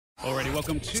Alrighty,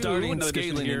 welcome to Starting, another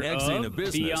edition scaling, here and exiting a of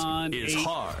business Beyond is 8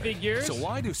 hard. Figures. So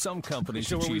why do some companies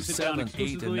Show where we achieve sit down 7,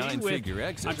 8, and exclusively 9-figure with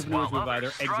exits? entrepreneurs who have While either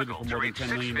others exited struggle for to more than reach $10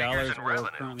 six million figures or in revenue.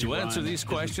 currently To answer run these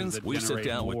questions, businesses that we sit generate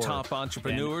down with more top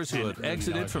entrepreneurs than who have $10 million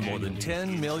exited for more than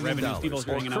 $10 million revenue. Steve's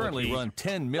or hanging out with currently me. run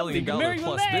 $10 million Mary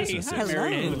plus Lay. businesses Hi,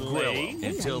 Mary and grow Lay.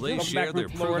 until they Welcome share back their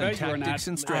from Florida. proven You are tactics not-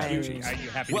 and strategies. Are you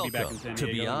happy to be back in Welcome San to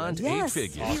Diego? Beyond Yes,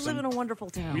 8 Figures. we live in a wonderful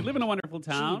town. We live in a wonderful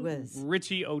town. Gee whiz.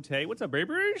 Richie Ote. What's up,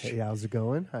 baby? Hey, how's it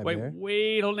going? Hi there.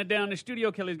 Wait, holding it down in the studio.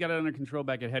 Kelly's got it under control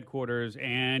back at headquarters,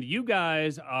 and you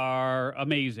guys are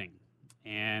amazing.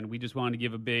 And we just wanted to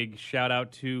give a big shout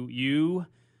out to you,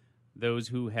 those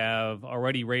who have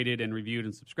already rated and reviewed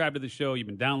and subscribed to the show. You've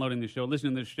been downloading the show,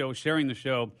 listening to the show, sharing the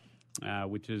show,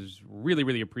 which is really,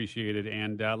 really appreciated.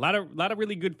 And a lot of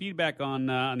really good feedback on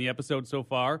the episode so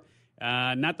far.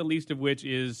 Not the least of which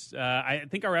is, I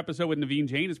think our episode with Naveen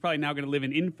Jain is probably now going to live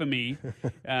in infamy.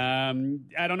 I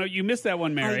don't know. You missed that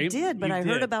one, Mary. I did, but You I did.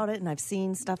 heard about it and I've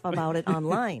seen stuff about it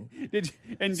online. Did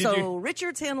So you?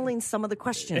 Richard's handling some of the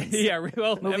questions. Yeah,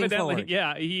 well, Moving evidently, forward.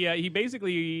 yeah. He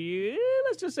basically,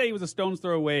 let's just say he was a stone's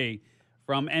throw away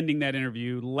from ending that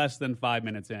interview less than 5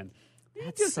 minutes in.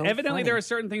 That's so Evidently, funny. there are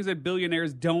certain things that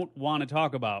billionaires don't want to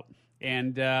talk about.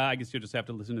 And I guess you'll just have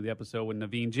to listen to the episode with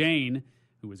Naveen Jain,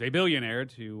 who is a billionaire,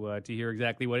 to hear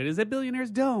exactly what it is that billionaires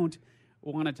don't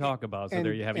want to talk about. So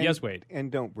there you have it. Yes, Wade.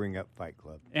 And don't bring up Fight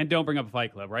Club. And don't bring up a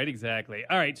Fight Club, right? Exactly.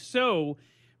 All right, so,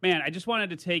 man, I just wanted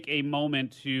to take a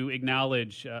moment to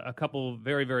acknowledge a couple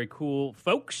very, very cool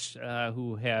folks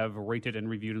who have rated and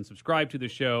reviewed and subscribed to the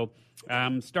show,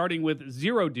 starting with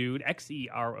Zero Dude,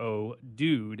 Xero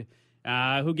Dude,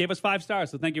 who gave us 5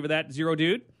 stars. So thank you for that, Zero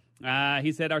Dude.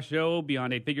 He said our show,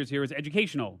 Beyond 8 Figures here, is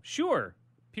educational. Sure.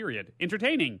 Period.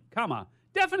 Entertaining, comma,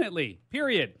 definitely,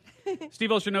 period.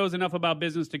 Steve Olsher knows enough about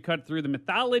business to cut through the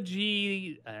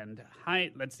mythology and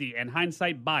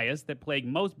hindsight bias that plague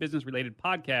most business-related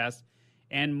podcasts.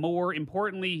 And more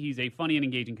importantly, he's a funny and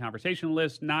engaging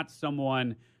conversationalist, not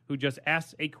someone who just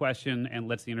asks a question and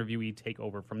lets the interviewee take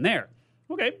over from there.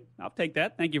 Okay, I'll take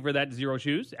that. Thank you for that, Zero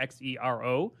Shoes,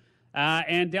 Xero.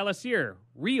 And Dalasier,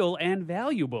 real and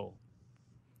valuable.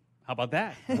 How about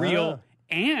that? Real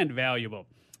and valuable.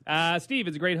 Steve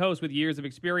is a great host with years of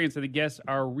experience, and the guests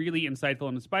are really insightful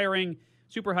and inspiring.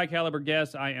 Super high caliber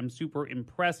guests. I am super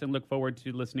impressed and look forward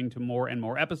to listening to more and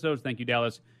more episodes. Thank you,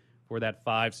 Dallas, for that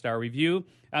 5-star review.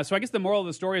 So I guess the moral of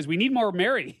the story is we need more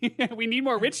Mary. We need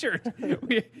more Richard.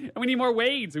 we need more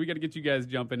Wade. So we got to get you guys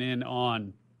jumping in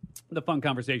on the fun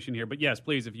conversation here. But yes,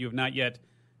 please, if you have not yet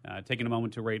taken a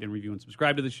moment to rate and review and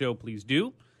subscribe to the show, please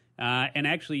do. And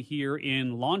actually here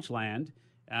in Launchland,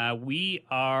 we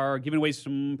are giving away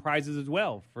some prizes as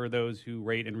well for those who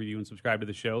rate and review and subscribe to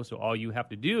the show. So all you have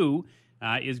to do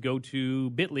is go to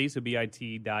bit.ly, so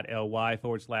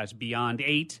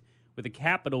bit.ly/beyond8 with a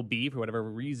capital B for whatever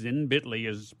reason. Bit.ly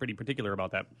is pretty particular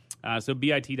about that. So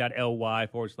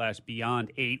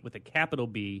bit.ly/beyond8 with a capital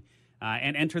B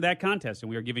and enter that contest. And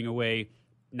we are giving away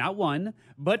not one,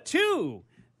 but $2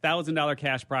 $1,000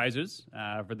 cash prizes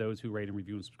for those who rate and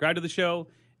review and subscribe to the show.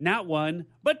 Not one,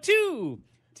 but 2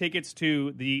 tickets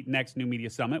to the next New Media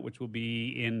Summit, which will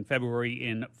be in February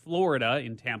in Florida,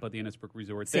 in Tampa, the Innisbrook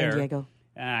Resort there. San Diego.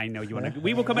 I know you want to.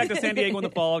 We will come back to San Diego in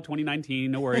the fall of 2019,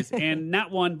 no worries. And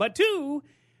not one, but 2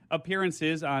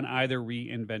 appearances on either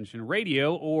Reinvention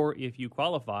Radio or if you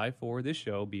qualify for this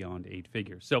show, Beyond 8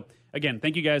 Figures. So, again,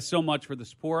 thank you guys so much for the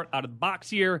support out of the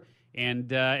box here. And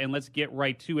let's get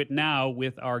right to it now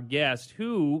with our guest,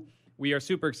 who we are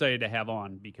super excited to have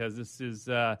on, because this is,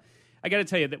 I got to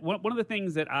tell you, that one of the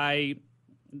things that I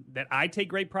take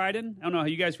great pride in, I don't know how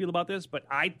you guys feel about this, but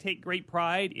I take great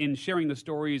pride in sharing the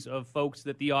stories of folks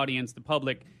that the audience, the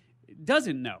public,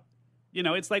 doesn't know. You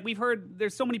know, it's like we've heard,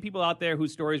 there's so many people out there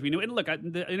whose stories we knew. And look,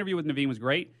 the interview with Naveen was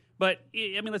great, but,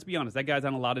 I mean, let's be honest, that guy's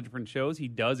on a lot of different shows. He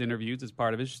does interviews as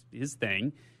part of his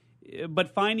thing.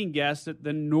 But finding guests that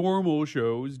the normal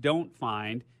shows don't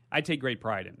find, I take great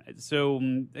pride in it. So,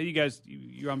 you guys,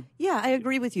 you're on. Yeah, I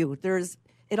agree with you.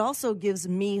 It also gives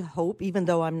me hope, even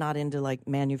though I'm not into like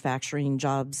manufacturing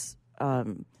jobs,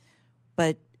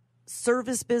 but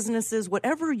service businesses,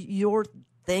 whatever your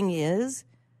thing is,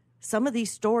 some of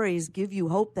these stories give you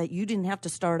hope that you didn't have to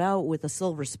start out with a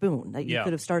silver spoon, that you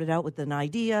could have started out with an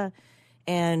idea,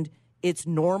 and it's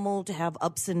normal to have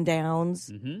ups and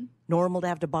downs, normal to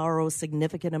have to borrow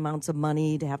significant amounts of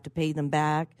money, to have to pay them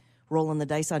back, rolling the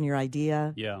dice on your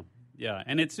idea. Yeah.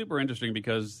 And it's super interesting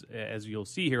because, as you'll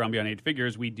see here on Beyond 8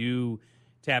 Figures, we do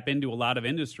tap into a lot of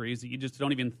industries that you just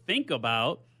don't even think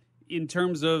about in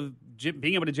terms of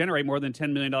being able to generate more than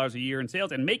 $10 million a year in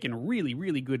sales and making really,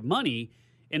 really good money.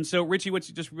 And so, Richie,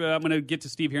 I'm going to get to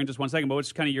Steve here in just one second, but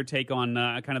what's kind of your take on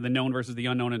kind of the known versus the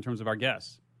unknown in terms of our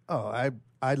guests? Oh,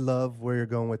 I love where you're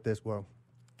going with this. Well,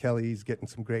 Kelly's getting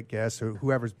some great guests, or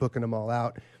whoever's booking them all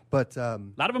out. But a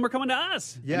lot of them are coming to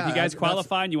us. Yeah, and if you guys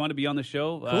qualify and you want to be on the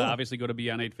show, Cool. obviously go to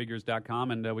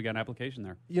beyond8figures.com, and we got an application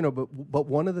there. but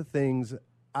one of the things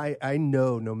I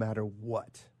know, no matter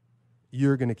what,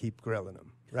 you're going to keep grilling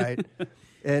them, right?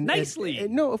 And Nicely.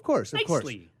 And no, of course.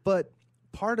 Nicely. But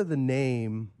part of the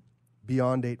name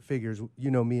Beyond 8 Figures,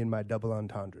 me and my double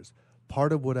entendres.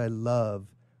 Part of what I love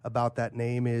about that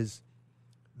name is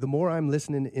the more I'm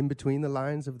listening in between the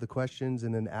lines of the questions,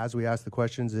 and then as we ask the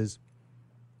questions, is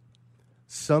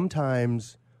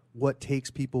sometimes what takes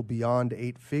people beyond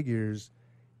 8 figures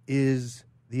is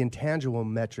the intangible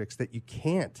metrics that you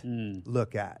can't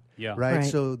look at. Yeah. Right?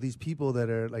 So these people that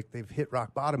are like, they've hit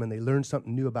rock bottom and they learn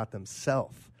something new about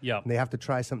themselves. Yeah. And they have to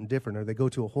try something different, or they go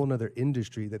to a whole nother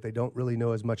industry that they don't really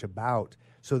know as much about,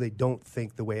 so they don't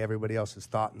think the way everybody else has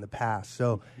thought in the past.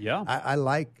 So Yeah. I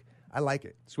like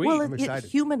it. Sweet. Well, I'm it excited.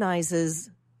 humanizes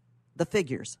the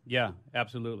figures. Yeah,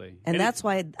 absolutely. And that's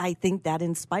why I think that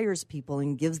inspires people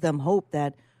and gives them hope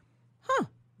that,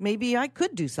 maybe I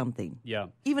could do something. Yeah.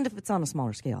 Even if it's on a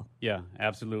smaller scale. Yeah,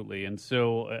 absolutely. And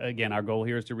so, again, our goal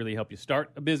here is to really help you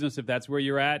start a business if that's where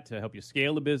you're at, to help you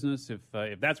scale a business if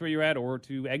that's where you're at, or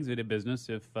to exit a business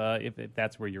if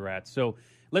that's where you're at. So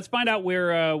let's find out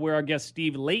where our guest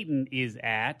Steve Layton is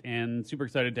at, and super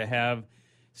excited to have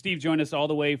Steve join us all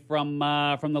the way from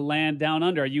the land down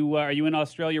under. Are you in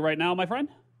Australia right now, my friend?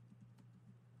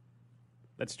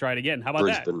 Let's try it again. How about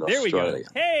Brisbane, that? There we go. Australia.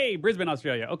 Hey, Brisbane,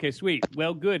 Australia. Okay, sweet.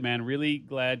 Well, good, man. Really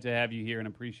glad to have you here and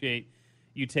appreciate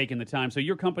you taking the time. So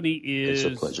your company is...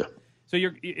 It's a pleasure. So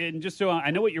and just so I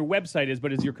know what your website is,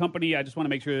 but is your company, I just want to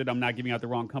make sure that I'm not giving out the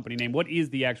wrong company name. What is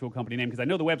the actual company name? Because I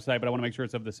know the website, but I want to make sure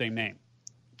it's of the same name.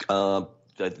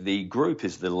 The group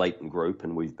is the Layton Group,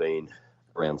 and we've been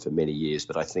around for many years,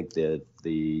 but I think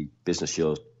the business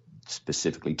you're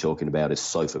specifically talking about is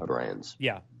Sofa Brands.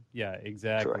 Yeah,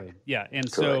 exactly. Correct. Yeah,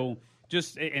 and Correct.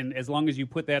 so and as long as you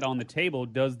put that on the table,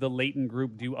 does the Layton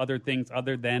Group do other things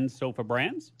other than Sofa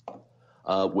Brands?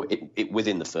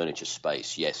 Within the furniture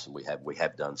space, yes, and we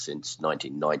have done since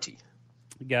 1990.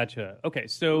 Gotcha. Okay,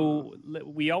 so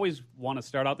we always want to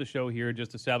start out the show here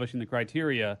just establishing the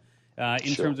criteria in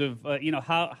Sure. terms of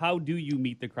how do you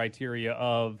meet the criteria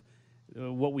of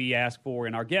what we ask for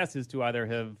in our guests is to either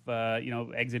have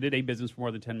exited a business for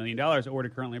more than $10 million or to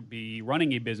currently be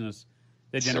running a business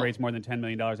that Sure. generates more than $10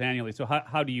 million annually. So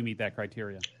how do you meet that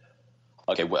criteria?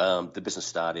 Okay, well, the business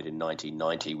started in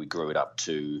 1990. We grew it up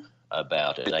to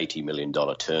about an $80 million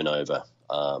turnover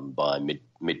by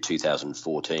mid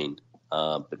 2014,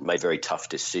 but made a very tough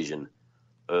decision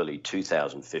early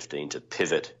 2015 to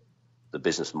pivot the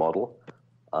business model.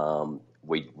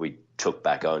 We took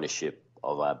back ownership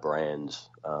of our brands.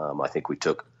 I think we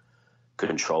took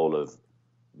control of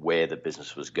where the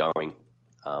business was going,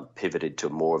 pivoted to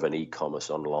more of an e-commerce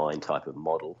online type of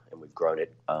model, and we've grown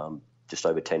it just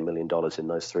over $10 million in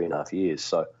those 3.5 years.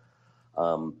 So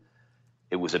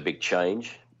it was a big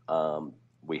change.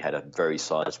 We had a very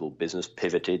sizable business,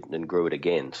 pivoted and grew it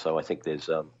again. So I think there's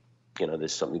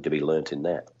something to be learnt in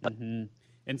that. Mm-hmm.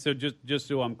 And so just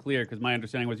so I'm clear, because my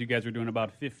understanding was you guys were doing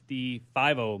about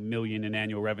 $50 million in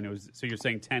annual revenues. So you're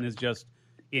saying 10 is just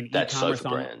in That's e-commerce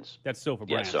Sofa Brands. That's Sofa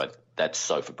Brands. Yeah, so that's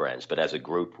Sofa Brands. But as a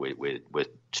group, we're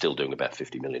still doing about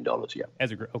 $50 million, yeah.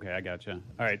 As a group. Okay, I gotcha.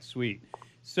 All right, sweet.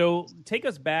 So take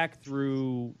us back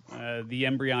through the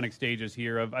embryonic stages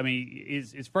here of,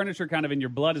 is furniture kind of in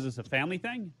your blood? Is this a family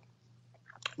thing?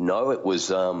 No, it was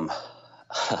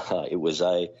it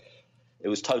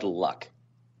was total luck,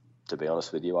 to be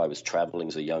honest with you. I was traveling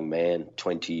as a young man,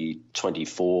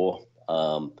 24,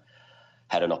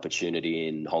 had an opportunity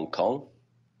in Hong Kong,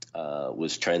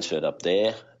 was transferred up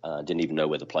there, didn't even know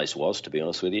where the place was, to be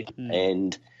honest with you.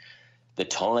 And the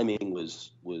timing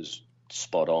was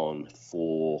spot on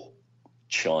for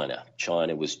China.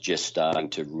 China was just starting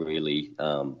to really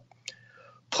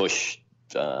push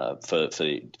for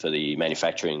the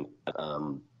manufacturing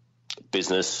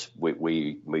business.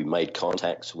 We made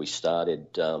contacts. We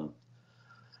started,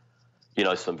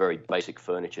 some very basic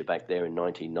furniture back there in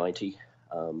 1990.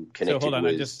 So hold on,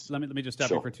 let me just stop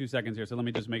Sure. you for 2 seconds here. So let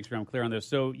me just make sure I'm clear on this.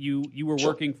 So you were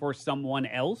working for someone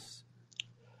else,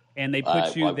 and they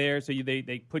put you there. So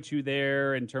they put you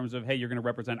there in terms of, hey, you're going to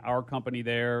represent our company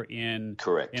there in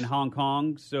Correct. in Hong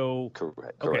Kong. So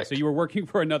Correct. Okay, so you were working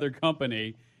for another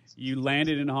company. You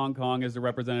landed in Hong Kong as the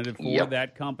representative for Yep.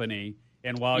 that company,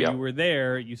 and while Yep. you were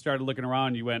there, you started looking around.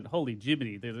 And you went, holy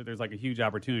jiminy, there's like a huge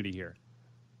opportunity here.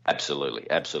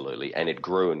 Absolutely, and it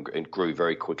grew and grew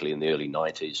very quickly in the early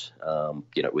 90s.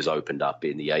 It was opened up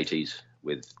in the 80s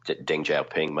with Deng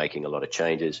Xiaoping making a lot of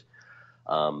changes.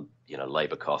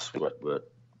 Labor costs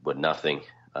were nothing.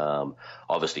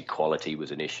 Obviously, quality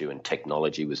was an issue and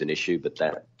technology was an issue, but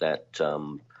that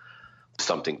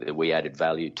something that we added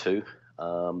value to.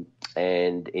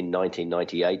 And in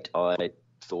 1998, I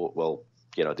thought, well,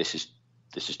 this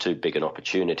is too big an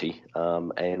opportunity,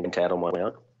 and went out on my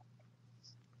own.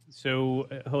 So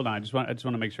hold on, I just want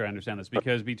to make sure I understand this,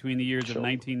 because between the years of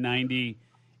 1990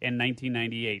 and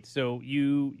 1998, so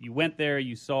you went there,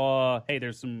 you saw, hey,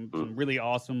 there's some really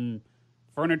awesome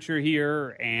furniture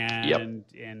here, and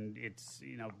it's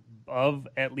of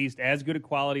at least as good a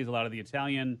quality as a lot of the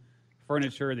Italian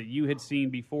furniture that you had seen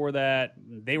before that.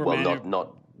 They were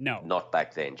not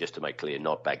back then. Just to make clear,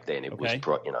 not back then. It was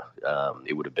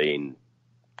it would have been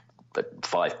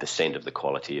 5% of the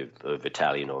quality of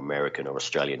Italian or American or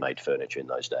Australian made furniture in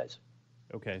those days.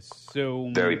 Okay, so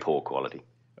very poor quality.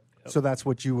 So that's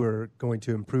what you were going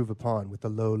to improve upon with the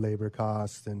low labor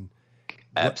costs and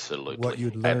absolutely what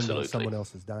you'd learned on someone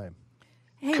else's dime.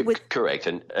 Hey, correct,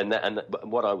 and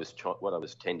what I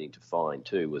was tending to find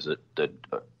too was that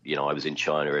I was in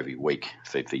China every week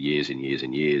for years and years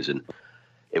and years, and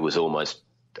it was almost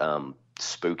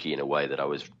spooky in a way that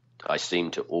I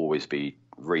seemed to always be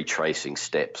retracing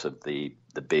steps of the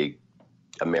big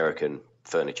American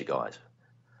furniture guys,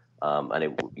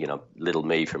 and little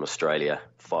me from Australia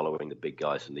following the big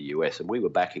guys in the US, and we were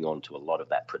backing onto a lot of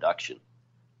that production.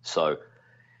 So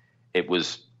it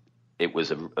was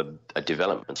a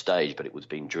development stage, but it was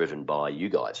being driven by you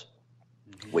guys,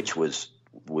 which was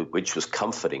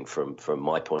comforting from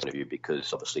my point of view,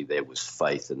 because obviously there was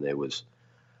faith and there was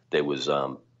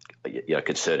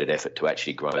concerted effort to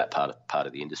actually grow that part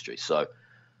of the industry. So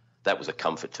that was a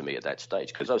comfort to me at that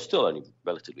stage, because I was still only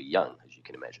relatively young, as you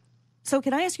can imagine. So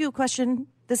can I ask you a question?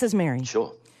 This is Mary.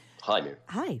 Sure. Hi, Mary.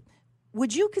 Hi.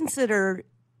 Would you consider...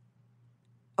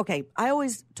 Okay, I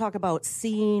always talk about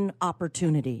seeing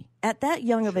opportunity. At that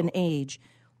young of an age,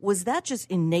 was that just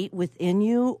innate within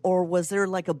you, or was there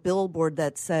like a billboard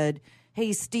that said,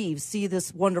 hey, Steve, see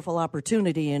this wonderful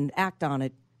opportunity and act on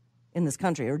it in this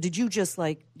country? Or did you just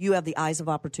you have the eyes of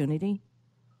opportunity?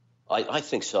 I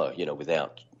think so,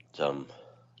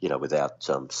 without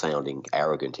sounding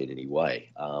arrogant in any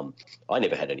way. I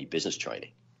never had any business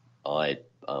training. I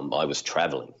was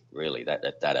traveling, really,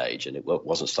 at that age, and it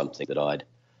wasn't something that I'd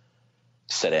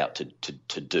set out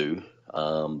to do,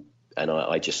 and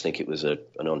I just think it was an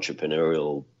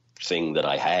entrepreneurial thing that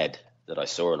I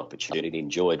saw an opportunity,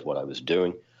 enjoyed what I was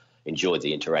doing, enjoyed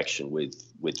the interaction with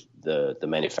the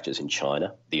manufacturers in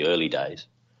China, the early days.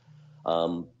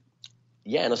 And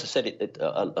as I said,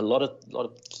 a lot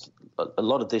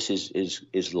of this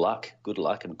is luck, good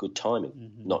luck, and good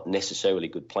timing, not necessarily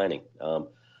good planning. And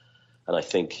I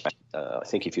think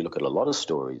if you look at a lot of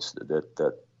stories,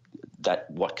 that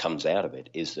what comes out of it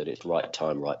is that it's right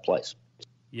time, right place.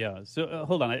 Yeah. So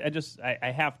hold on.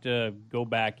 I have to go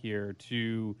back here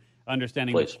to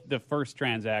understanding the first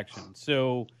transaction.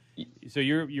 So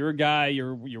you're a guy.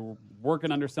 You're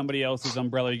working under somebody else's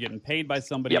umbrella. You're getting paid by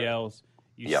somebody else.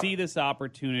 You see this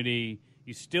opportunity.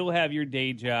 You still have your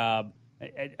day job.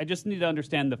 I just need to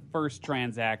understand the first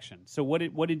transaction. So what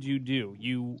did you do?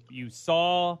 You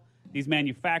saw these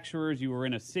manufacturers. You were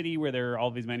in a city where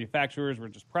all these manufacturers were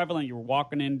just prevalent. You were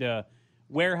walking into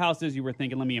warehouses. You were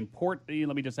thinking, let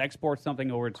me just export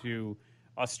something over to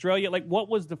Australia. What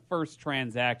was the first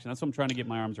transaction? That's what I'm trying to get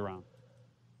my arms around.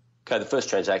 Okay, the first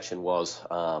transaction was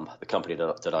the company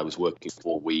that I was working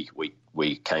for.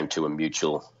 We came to a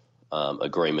mutual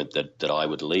agreement that I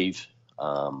would leave,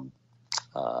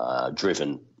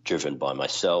 driven by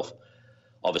myself.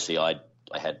 Obviously, I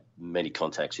had many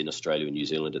contacts in Australia and New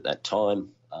Zealand at that time,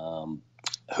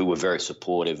 who were very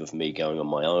supportive of me going on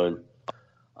my own.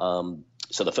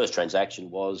 So the first transaction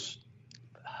was,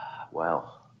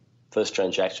 first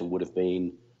transaction would have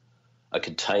been a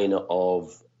container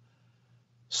of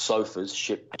sofas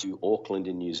shipped to Auckland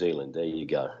in New Zealand. There you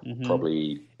go. Mm-hmm.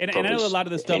 Probably I know a lot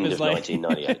of this stuff is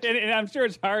 1998. and I'm sure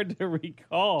it's hard to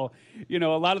recall, a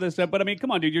lot of this stuff. But I mean,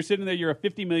 come on, dude, you're sitting there. You're a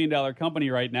 $50 million company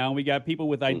right now, and we got people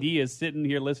with ideas sitting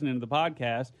here listening to the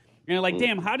podcast. And you're like,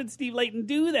 damn, how did Steve Layton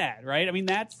do that? Right? I mean,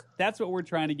 that's what we're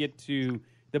trying to get to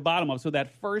the bottom of. So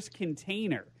that first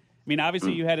container. I mean,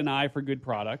 obviously, you had an eye for good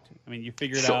product. I mean, you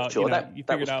figured out. Sure, you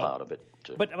figured was out part of it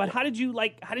too. But how did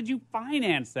you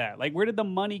finance that? Where did the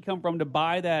money come from to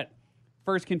buy that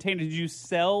first container? Did you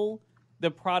sell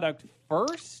the product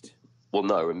first? Well,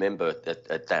 no. Remember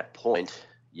at that point,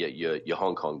 you're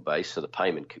Hong Kong based, so the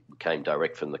payment came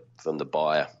direct from the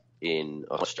buyer in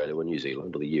Australia or New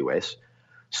Zealand or the US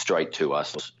straight to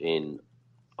us in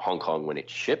Hong Kong when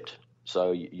it's shipped.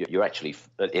 So you're actually,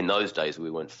 in those days, we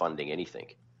weren't funding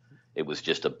anything. It was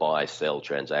just a buy-sell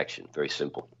transaction, very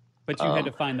simple. But you had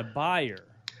to find the buyer.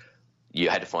 You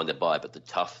had to find the buyer, but the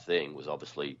tough thing was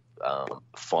obviously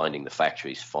finding the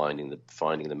factories, finding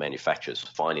the manufacturers,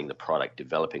 finding the product,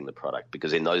 developing the product.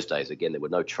 Because in those days, again, there were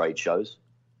no trade shows.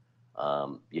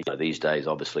 These days,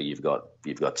 obviously, you've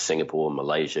got Singapore,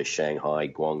 Malaysia, Shanghai,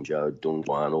 Guangzhou,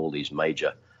 Dongguan, all these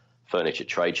major furniture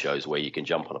trade shows where you can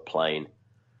jump on a plane,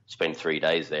 spend 3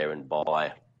 days there, and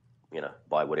buy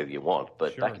whatever you want.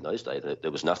 But Sure. back in those days,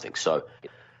 there was nothing. So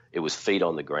it was feet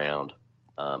on the ground,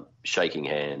 shaking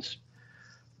hands,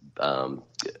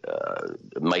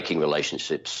 making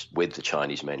relationships with the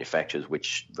Chinese manufacturers,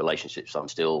 which relationships I'm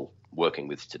still working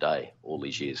with today, all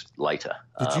these years later.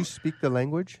 Did you speak the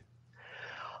language?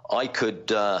 I could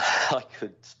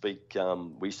speak.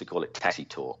 We used to call it taxi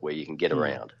talk, where you can get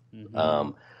around.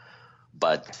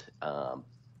 But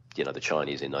the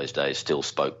Chinese in those days still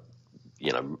spoke,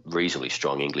 reasonably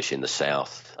strong English in the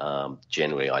South.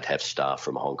 Generally, I'd have staff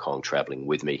from Hong Kong traveling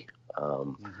with me.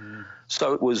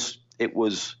 So it was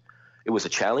a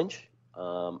challenge.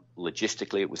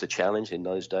 Logistically, it was a challenge in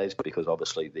those days because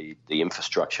obviously the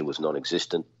infrastructure was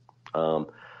non-existent.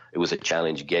 It was a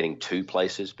challenge getting to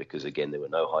places because, again, there were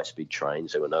no high-speed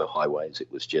trains, there were no highways. It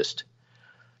was just,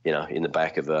 in the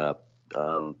back of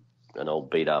an old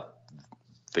beat-up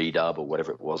V-dub or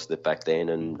whatever it was that back then,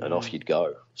 and off you'd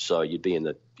go. So you'd be in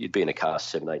a car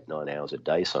 7, 8, 9 hours a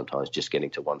day sometimes just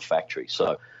getting to one factory.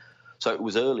 So it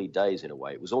was early days in a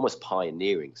way. It was almost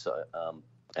pioneering. So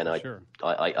Sure.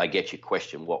 I get your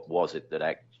question. What was it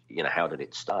that how did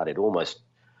it start? It almost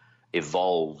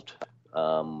evolved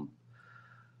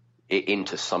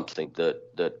into something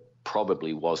that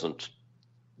probably wasn't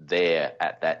there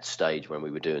at that stage when we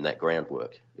were doing that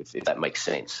groundwork, if that makes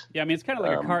sense. Yeah, I mean, it's kind of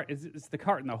like a cart. It's the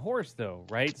cart and the horse, though,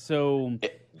 right? So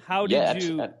how did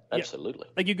you? Absolutely.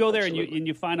 Like you go there and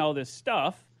you find all this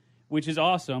stuff, which is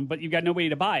awesome, but you've got nobody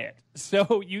to buy it.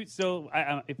 So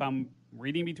if I'm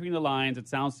reading between the lines, it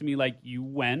sounds to me like you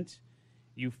went,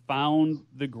 you found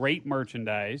the great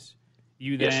merchandise.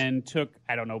 You then took,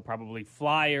 I don't know, probably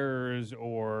flyers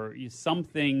or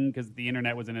something, because the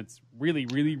internet was in its really,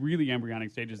 really, really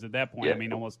embryonic stages at that point. Yeah. I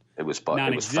mean, almost it was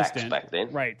non-existent. fax back then.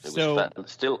 Right. It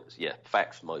was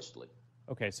fax mostly.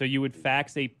 Okay, so you would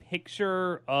fax a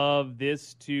picture of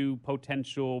this to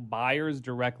potential buyers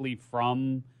directly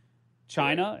from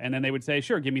China, and then they would say,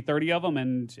 sure, give me 30 of them,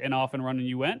 and off and running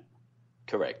you went?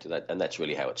 Correct, and that's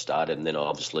really how it started. And then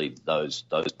obviously those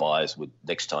buyers would,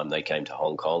 next time they came to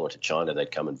Hong Kong or to China,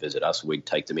 they'd come and visit us. We'd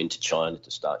take them into China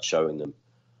to start showing them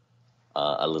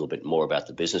a little bit more about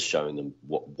the business, showing them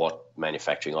what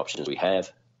manufacturing options we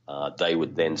have. They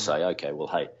would then say, okay, well,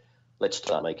 hey, let's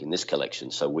start making this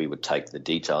collection. So we would take the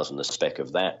details and the spec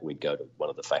of that. We'd go to one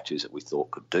of the factories that we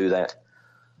thought could do that,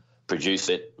 produce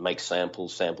it, make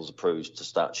samples approved to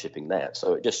start shipping that.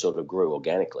 So it just sort of grew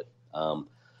organically.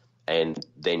 And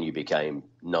then you became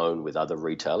known with other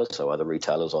retailers. So other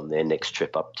retailers on their next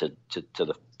trip up to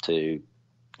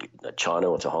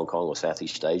China or to Hong Kong or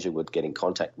Southeast Asia would get in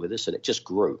contact with us, and it just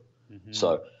grew.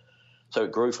 So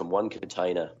it grew from one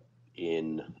container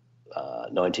in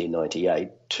 1998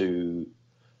 to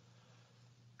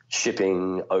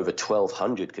shipping over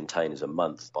 1,200 containers a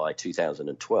month by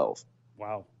 2012.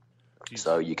 Wow. Jeez.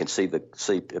 So you can see a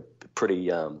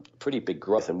pretty big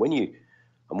growth. And when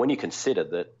you consider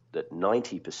that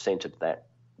 90% of that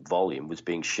volume was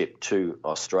being shipped to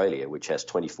Australia, which has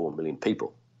 24 million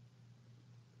people.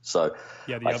 So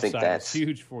yeah, the I upside think that's is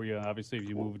huge for you, obviously, if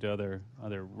you move to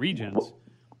other regions.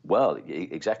 Well,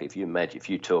 exactly. If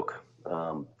you took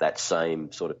that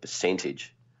same sort of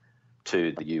percentage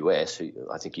to the US,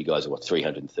 I think you guys are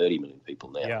 330 million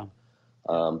people now.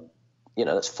 Yeah.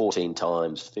 That's 14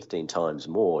 times, 15 times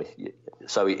more.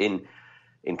 So in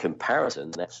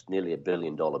comparison, that's nearly $1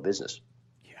 billion business.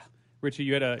 Richie,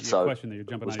 you had a question that you're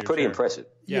jumping out of your chair. It was pretty impressive.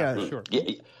 Yeah, sure.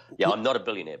 Yeah, I'm not a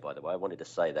billionaire, by the way. I wanted to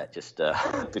say that just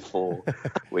before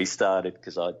we started,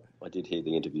 because I did hear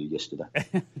the interview yesterday.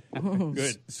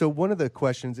 Good. So one of the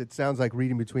questions, it sounds like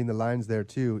reading between the lines there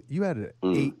too, you had an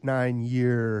 8-9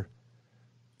 year,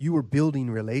 you were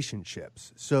building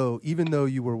relationships. So even though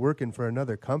you were working for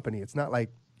another company, it's not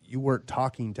like you weren't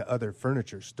talking to other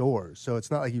furniture stores. So it's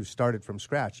not like you started from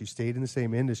scratch. You stayed in the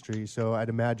same industry. So I'd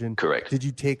imagine. Correct. Did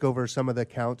you take over some of the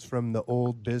accounts from the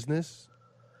old business?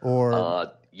 Or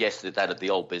yes, the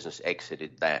old business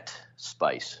exited that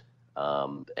space,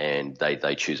 and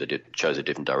they chose a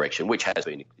different direction, which has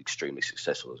been extremely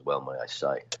successful as well, may I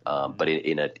say. But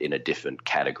in a different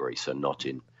category, so not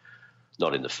in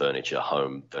not in the furniture,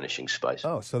 home furnishing space.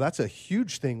 Oh, so that's a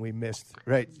huge thing we missed,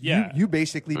 right? Yeah. You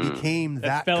basically became That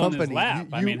that fell company. in his lap.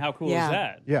 I mean, how cool Yeah. is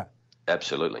that? Yeah.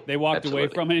 Absolutely. They walked away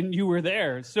Absolutely. from it, and you were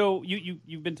there. So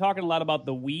you've been talking a lot about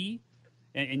the we,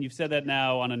 and you've said that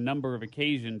now on a number of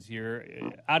occasions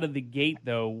here. Out of the gate,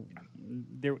 though,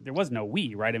 there was no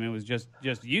we, right? I mean, it was just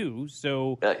you.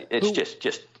 So It's who-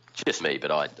 just me,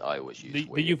 but I always use the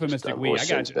we. euphemistic we. Always I got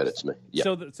sounds you. better to me. Yeah.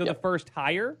 So the Yeah. first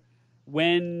hire,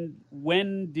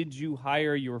 when did you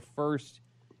hire your first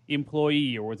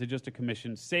employee, or was it just a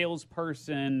commissioned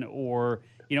salesperson? Or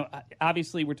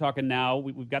obviously we're talking now.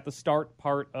 We've got the start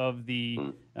part of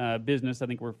the business. I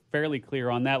think we're fairly clear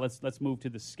on that. Let's move to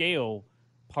the scale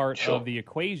part Sure. of the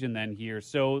equation then here.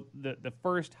 So the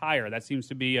first hire, that seems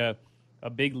to be a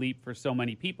big leap for so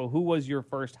many people. Who was your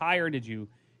first hire? Did you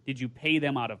pay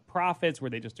them out of profits? Were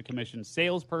they just a commissioned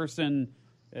salesperson?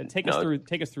 Take us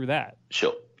through that.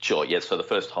 Sure. Yeah. So the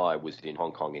first hire was in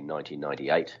Hong Kong in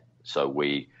 1998. So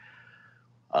we,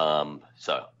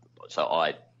 so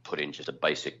I put in just a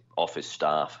basic office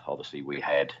staff. Obviously, we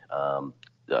had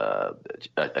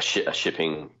a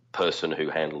shipping person who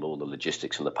handled all the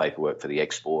logistics and the paperwork for the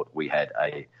export. We had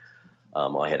I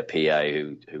had a PA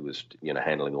who was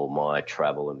handling all my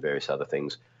travel and various other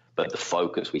things. But the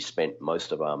focus, we spent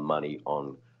most of our money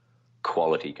on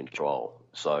quality control.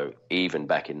 So even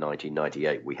back in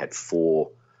 1998, we had 4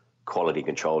 quality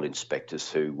control inspectors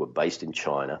who were based in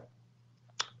China.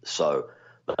 So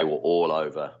they were all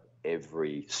over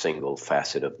every single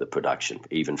facet of the production,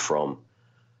 even from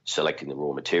selecting the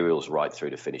raw materials right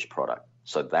through to finished product.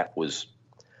 So that was,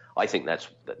 I think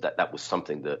that was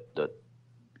something that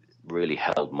really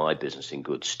held my business in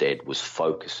good stead, was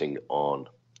focusing on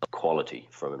quality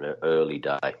from the early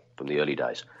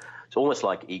days. It's almost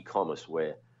like e-commerce,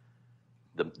 where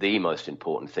the most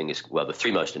important thing is, well, the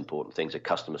 3 most important things are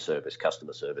customer service,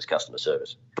 customer service, customer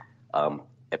service.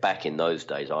 Back in those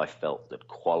days, I felt that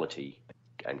quality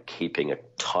and keeping a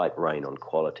tight rein on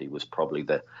quality was probably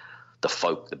the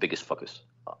biggest focus.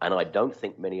 And I don't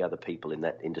think many other people in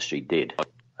that industry did.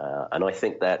 And I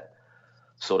think that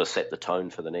sort of set the tone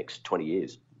for the next 20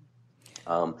 years.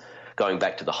 Going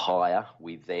back to the hire,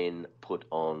 we then put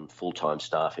on full-time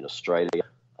staff in Australia,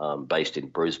 based in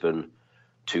Brisbane,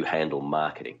 to handle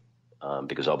marketing,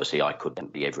 because obviously I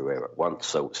couldn't be everywhere at once.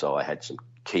 So I had some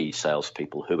key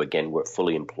salespeople who, again, were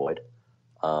fully employed,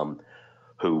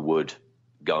 who would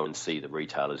go and see the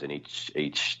retailers in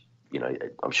each.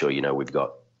 I'm sure we've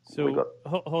got. So we've got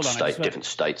hold on, different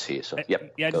states here. So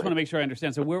yep. Yeah, I just want to make sure I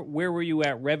understand. So where were you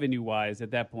at revenue wise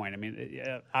at that point? I mean,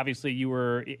 obviously you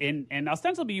were and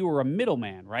ostensibly you were a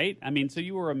middleman, right? I mean, so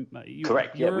you were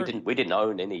correct. Yeah, we didn't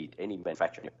own any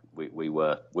manufacturing. We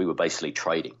were basically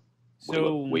trading.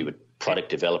 So we were product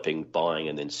developing, buying,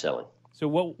 and then selling. So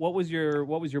what was your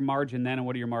margin then, and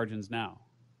what are your margins now?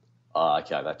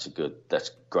 Okay, that's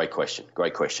a great question.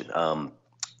 Great question.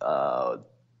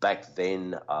 Back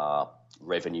then,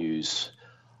 revenues,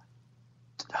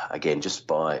 again, just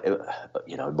by,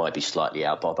 it might be slightly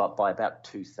out, but by about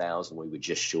 2000, we were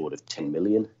just short of 10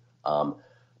 million.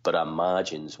 But our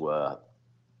margins were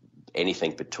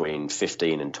anything between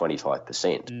 15 and 25%.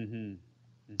 Mm-hmm.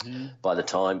 Mm-hmm. By the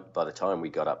time we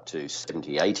got up to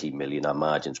 70, 80 million, our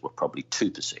margins were probably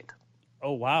 2%.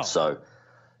 Oh, wow. So,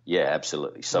 yeah,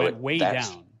 absolutely. So way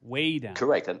down.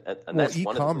 Correct. And that's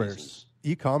one of the reasons.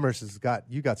 E-commerce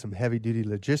you got some heavy duty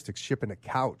logistics shipping a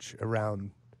couch around,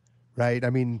 right?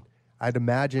 I mean, I'd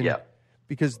imagine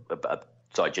because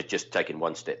sorry, just taking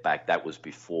one step back, that was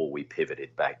before we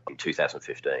pivoted back in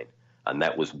 2015, and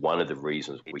that was one of the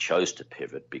reasons we chose to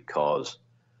pivot, because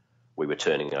we were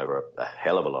turning over a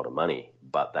hell of a lot of money,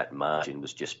 but that margin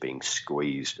was just being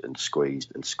squeezed and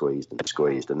squeezed and squeezed and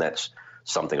squeezed, and that's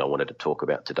something I wanted to talk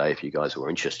about today if you guys were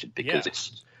interested, because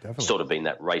it's definitely sort of been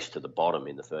that race to the bottom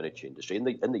in the furniture industry.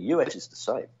 And the US is the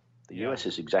same. The US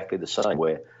is exactly the same,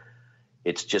 where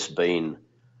it's just been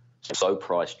so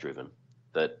price driven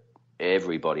that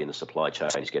everybody in the supply chain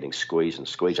is getting squeezed and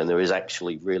squeezed, and there is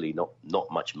actually really not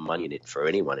much money in it for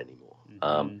anyone anymore.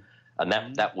 Mm-hmm.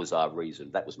 And that was our reason.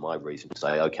 That was my reason to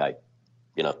say, okay,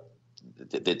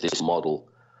 this model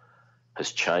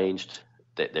has changed.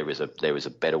 That there is a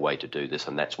better way to do this,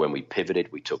 and that's when we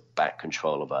pivoted. We took back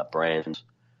control of our brand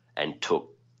and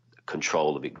took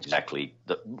control of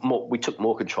we took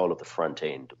more control of the front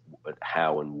end,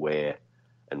 how and where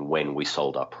and when we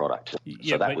sold our product.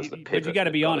 Yeah, so that was the pivot. But you got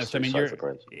to be honest. I mean,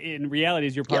 in reality,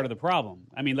 you're part of the problem.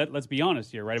 I mean, let's be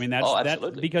honest here, right? I mean,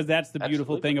 that's because that's the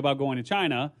beautiful thing about going to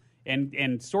China and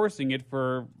sourcing it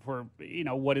for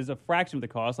what is a fraction of the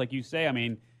cost, like you say. I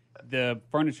mean, the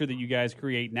furniture that you guys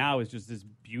create now is just this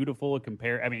beautiful. It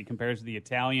compares to the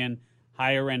Italian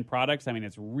higher end products. I mean,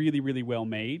 it's really, really well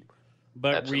made.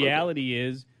 But Absolutely. reality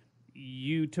is,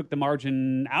 you took the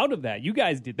margin out of that. You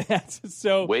guys did that.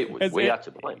 So we are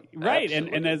to blame. Right.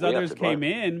 And as We are others to blame. came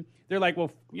in, they're like,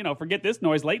 well, forget this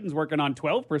noise. Leighton's working on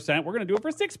 12%. We're going to do it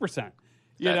for 6%.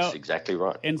 That's exactly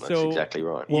right. And That's so, exactly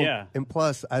right. Well, yeah. And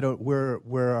plus,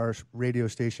 where our radio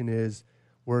station is,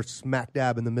 we're smack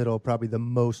dab in the middle of probably the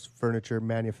most furniture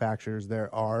manufacturers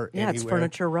there are. Yeah, it's anywhere.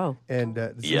 Furniture Row. And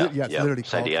it's Yeah, it's yeah. literally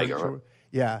San called Diego, Furniture right? Row.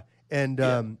 Yeah,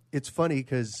 and it's funny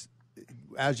because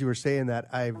as you were saying that,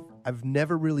 I've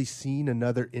never really seen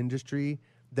another industry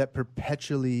that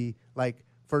perpetually, like,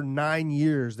 for 9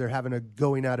 years they're having a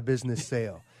going out of business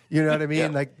sale. You know what I mean? Yeah,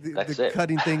 like that's the it.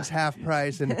 cutting things half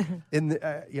price, and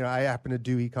I happen to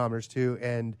do e-commerce too,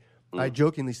 and I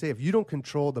jokingly say, if you don't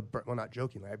control well, not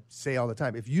jokingly, I say all the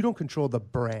time, if you don't control the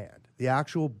brand, the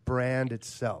actual brand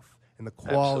itself, and the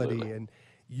quality, Absolutely. and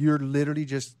you're literally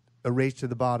just a race to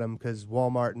the bottom because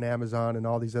Walmart and Amazon and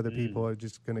all these other people are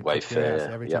just going to kick your ass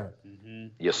Wayfair, every yeah.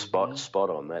 time. You're spot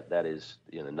on. That is,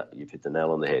 you've hit the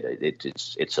nail on the head.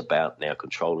 It's about now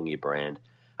controlling your brand,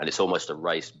 and it's almost a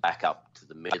race back up to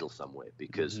the middle somewhere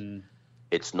because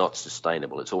it's not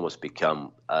sustainable. It's almost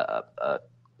become a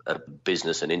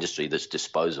business and industry that's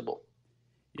disposable.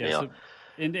 Yeah. Now, So,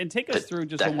 and take us through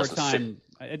just that one more doesn't sit- time.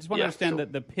 I just want to Yeah, understand sure.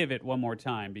 the pivot one more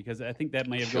time because I think that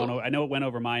may have Sure. gone over. I know it went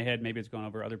over my head. Maybe it's gone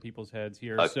over other people's heads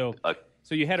here. So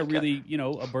you had a okay. really,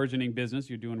 a burgeoning business.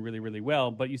 You're doing really, really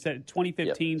well. But you said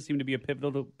 2015 seemed to be a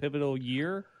pivotal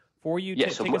year for you.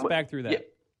 Yes, Take us back through that. Yeah,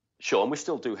 sure. And we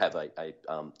still do have a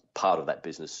part of that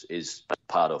business is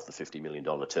part of the $50 million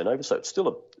turnover. So it's still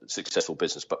a successful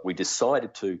business. But we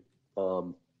decided to,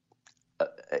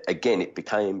 again, it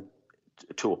became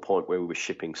to a point where we were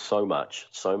shipping so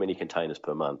many containers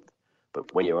per month.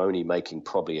 But when you're only making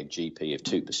probably a GP of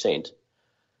 2%,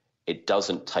 it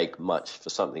doesn't take much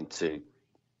for something to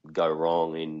go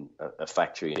wrong in a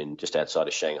factory in just outside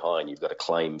of Shanghai, and you've got a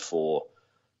claim for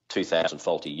 2,000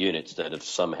 faulty units that have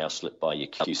somehow slipped by your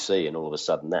QC, and all of a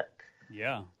sudden that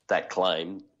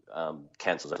claim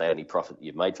cancels out any profit that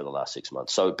you've made for the last 6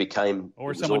 months. So it became,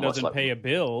 Or it was someone almost doesn't like, pay a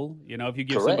bill. If you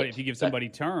give Correct. somebody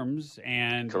terms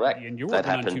and correct, and you're that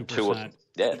working on happened 2%.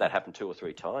 that happened 2 or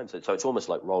 3 times. So it's almost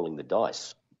like rolling the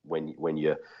dice when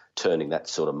you're turning that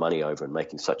sort of money over and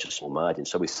making such a small margin.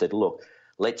 So we said, look,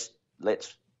 let's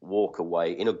walk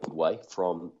away in a good way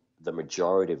from the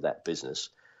majority of that business.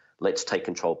 Let's take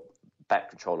back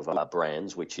control of our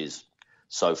brands, which is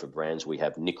sofa brands. We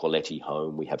have Nicoletti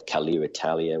Home, we have Calia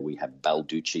Italia, we have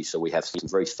Balducci. So we have some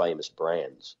very famous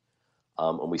brands.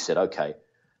 And we said, okay,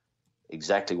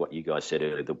 exactly what you guys said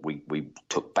earlier, that we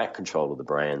took back control of the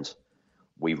brands.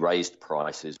 We raised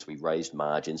prices, we raised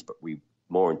margins, but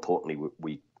more importantly,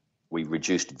 we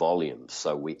reduced volumes.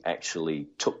 So we actually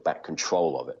took back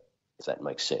control of it, if that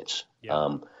makes sense.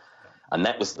 Yeah. And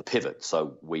that was the pivot.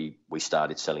 So we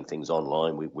started selling things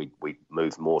online. We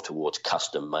moved more towards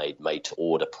custom-made,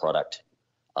 made-to-order product.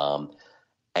 And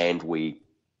the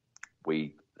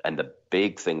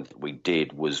big thing that we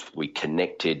did was we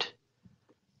connected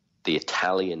the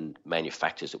Italian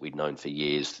manufacturers that we'd known for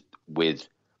years with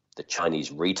the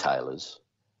Chinese retailers.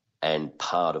 And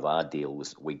part of our deal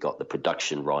was we got the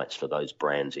production rights for those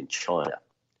brands in China.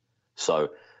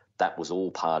 So that was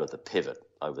all part of the pivot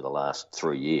over the last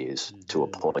 3 years to a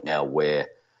point now where,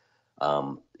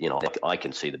 I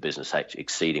can see the business actually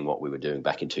exceeding what we were doing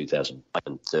back in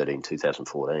 2013,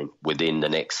 2014 within the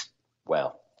next,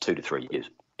 2 to 3 years.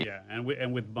 Yeah, and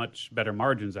with much better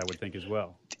margins, I would think as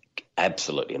well.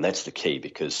 Absolutely. And that's the key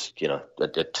because,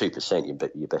 at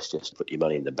 2%, you best just put your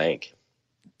money in the bank.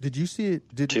 Did you see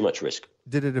it? Too much risk.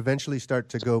 Did it eventually start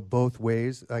to go both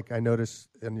ways? Like I noticed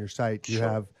on your site, you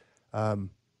Sure. have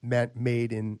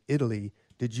made in Italy.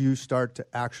 Did you start to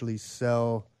actually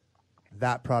sell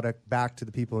that product back to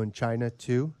the people in China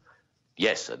too?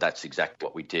 Yes, that's exactly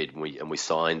what we did. We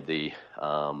signed the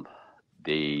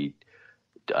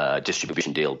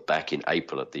distribution deal back in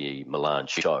April at the Milan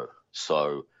show.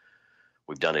 So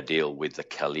we've done a deal with the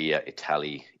Calia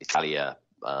Italia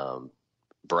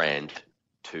brand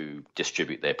to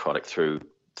distribute their product through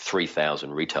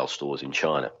 3,000 retail stores in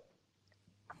China.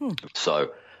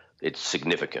 So it's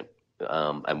significant.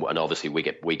 And obviously we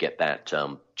get that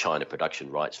China production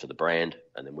rights for the brand,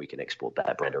 and then we can export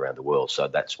that brand around the world. So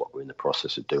that's what we're in the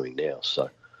process of doing now.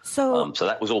 So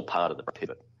that was all part of the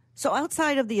pivot. So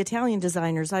outside of the Italian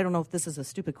designers, I don't know if this is a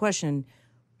stupid question,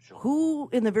 who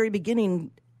in the very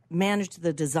beginning managed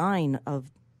the design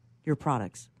of your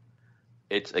products?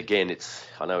 I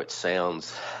know it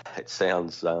sounds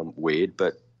weird,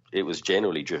 but it was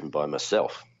generally driven by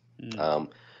myself.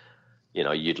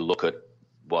 You'd look at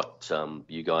what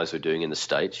you guys were doing in the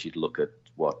States. You'd look at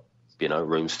what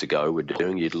Rooms to Go were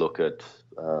doing. You'd look at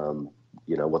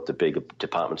what the big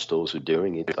department stores were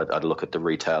doing. I'd look at the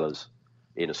retailers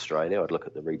in Australia. I'd look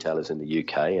at the retailers in the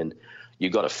UK, and you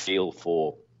got a feel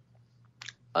for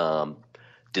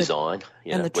design.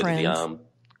 And the trends.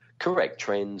 Correct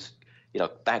trends.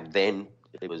 Back then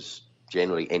it was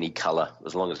generally any color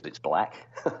as long as it's black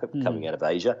coming out of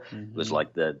Asia. It was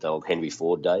like the old Henry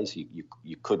Ford days.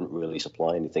 You couldn't really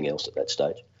supply anything else at that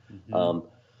stage.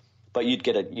 But you'd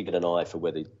get an eye for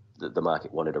whether the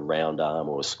market wanted a round arm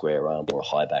or a square arm or a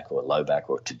high back or a low back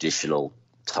or a traditional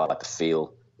type of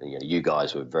feel. You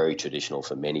guys were very traditional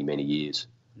for many, many years.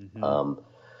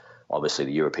 Obviously,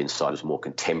 the European side was more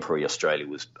contemporary. Australia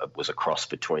was a cross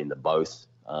between the both.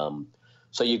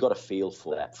 So you got a feel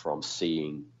for that from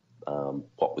seeing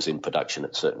what was in production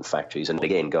at certain factories. And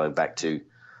again, going back to,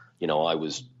 I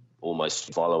was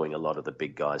almost following a lot of the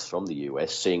big guys from the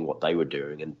US, seeing what they were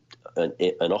doing,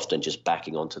 and often just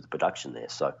backing onto the production there.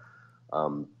 So,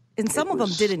 and some of them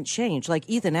didn't change. Like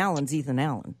Ethan Allen's Ethan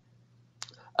Allen,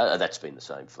 that's been the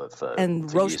same for Roche years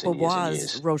and years and Bobois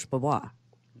years. Roche Bobois.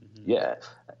 Yeah,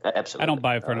 absolutely. I don't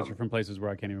buy furniture from places where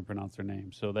I can't even pronounce their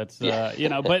name. So that's But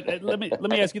let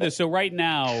me ask you this. So right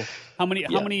now, how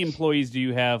many employees do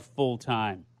you have full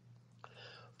time?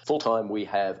 Full time, we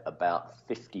have about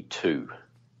 52,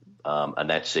 and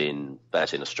that's in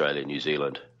Australia, New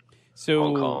Zealand,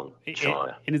 Hong Kong,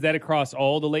 China. And is that across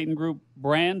all the Leighton Group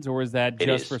brands, or is that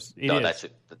just for?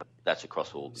 That's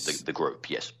across all the group.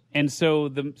 Yes. And so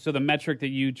the metric that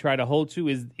you try to hold to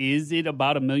is it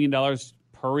about $1 million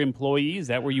per employee? Is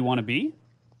that where you want to be?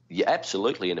 Yeah,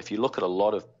 absolutely. And if you look at a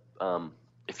lot of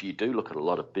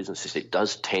businesses, it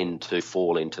does tend to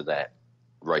fall into that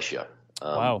ratio.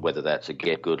 Wow. Whether that's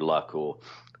again good luck or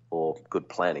good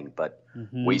planning, but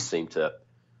we seem to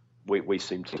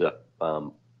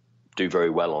do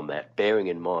very well on that. Bearing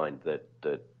in mind that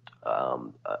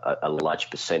a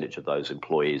large percentage of those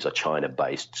employees are China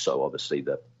based, so obviously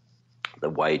the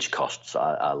wage costs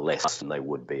are less than they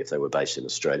would be if they were based in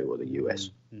Australia or the US.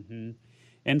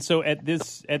 And so at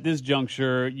this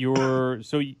juncture, are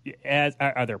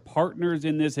there partners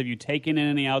in this? Have you taken in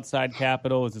any outside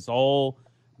capital? Is this all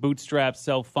bootstrapped,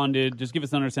 self-funded? Just give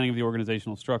us an understanding of the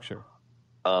organizational structure.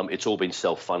 It's all been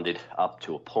self-funded up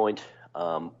to a point.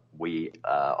 I've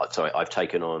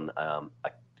taken on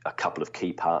a couple of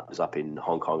key partners up in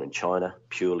Hong Kong and China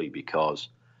purely because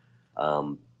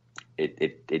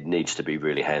it needs to be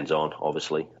really hands-on,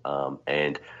 obviously.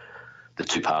 And the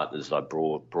two partners that I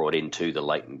brought into the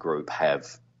Leighton Group have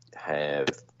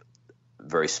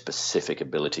very specific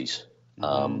abilities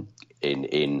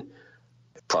in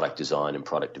product design and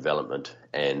product development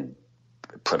and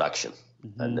production.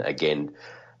 And again,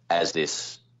 as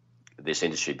this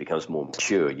industry becomes more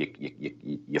mature,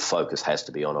 your focus has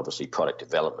to be on obviously product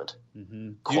development,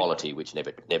 quality, which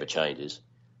never changes,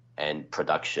 and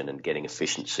production and getting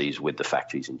efficiencies with the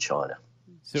factories in China.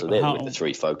 So they're the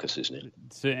three focuses now.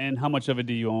 So, and how much of it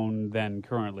do you own then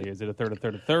currently? Is it a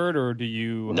third, or do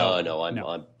you?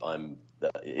 No. I'm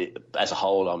as a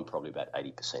whole, I'm probably about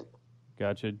 80%.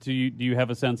 Gotcha. Do you have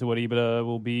a sense of what EBITDA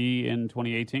will be in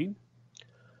 2018?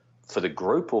 For the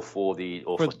group or for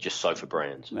just Sofa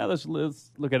Brands? Now let's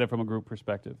look at it from a group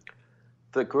perspective.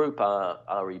 The group our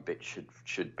EBIT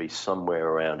should be somewhere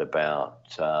around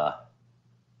about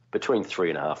between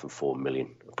 3.5 and 4 million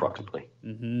approximately.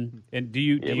 And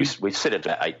we sit at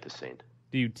about 8%.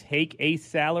 Do you take a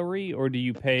salary or do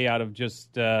you pay out of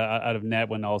just out of net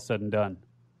when all's said and done?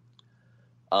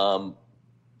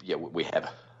 We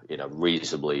have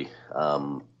reasonably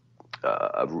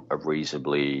a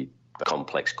reasonably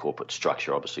complex corporate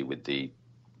structure, obviously with the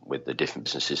different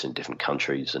businesses in different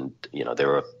countries, and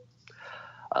there are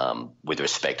with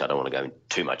respect, I don't want to go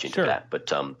too much into that,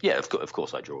 but of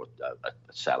course I draw a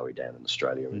salary down in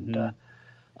Australia, and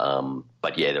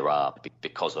but there are,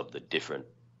 because of the different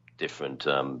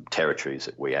territories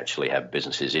that we actually have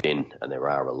businesses in, and there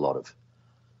are a lot of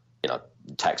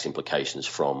tax implications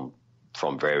from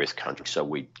various countries. So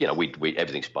we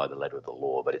everything's by the letter of the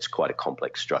law, but it's quite a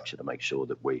complex structure to make sure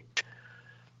that we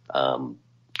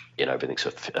everything's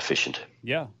efficient.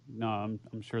 Yeah, no, I'm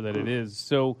sure that it is.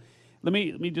 So let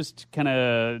me just kind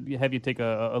of have you take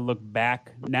a look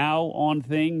back now on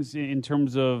things in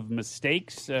terms of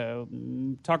mistakes.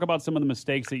 Talk about some of the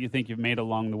mistakes that you think you've made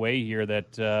along the way here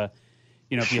that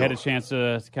if you had a chance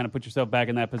to kind of put yourself back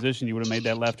in that position, you would have made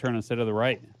that left turn instead of the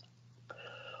right.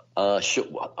 Sure.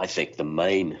 Well, I think the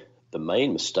main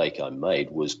mistake I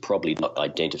made was probably not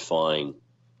identifying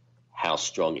how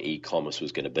strong e-commerce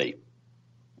was going to be.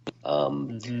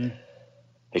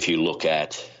 If you look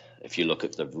at if you look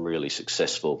at the really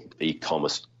successful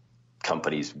e-commerce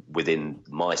companies within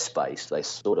my space, they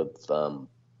sort of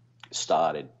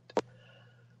started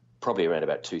probably around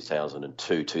about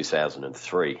 2002,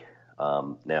 2003.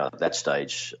 Now, at that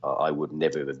stage, I would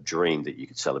never have dreamed that you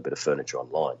could sell a bit of furniture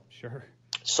online. Sure.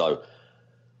 So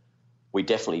we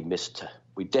definitely missed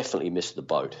the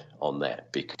boat on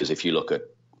that, because if you look at,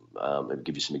 I'll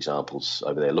give you some examples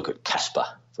over there. Look at Casper,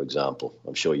 for example.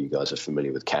 I'm sure you guys are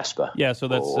familiar with Casper. Yeah, so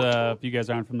that's, if you guys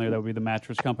aren't familiar, that would be the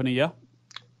mattress company, yeah?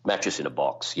 Mattress in a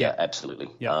box, yeah. Absolutely.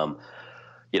 Yeah.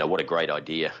 What a great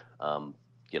idea.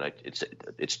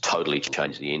 It's totally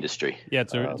changed the industry. Yeah,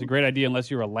 it's a great idea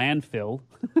unless you're a landfill.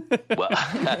 Well,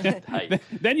 hey,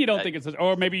 then you don't think it's,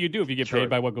 or maybe you do if you get True. paid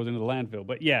by what goes into the landfill.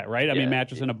 But yeah, right? I mean,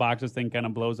 mattress in a box, this thing kind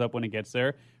of blows up when it gets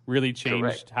there. Really changed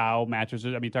Correct. how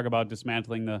mattresses, I mean, talk about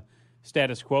dismantling the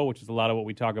status quo, which is a lot of what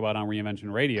we talk about on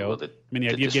Reinvention Radio. Well, I mean,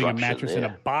 the idea of getting a disruption, mattress in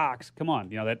a box, come on,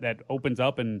 that opens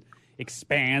up and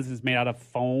expands, it's made out of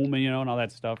foam and all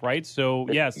that stuff, right? So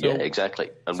yeah,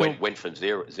 exactly. And went from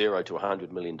zero to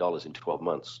 $100 million in 12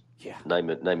 months. Yeah.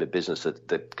 Name a business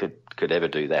that could ever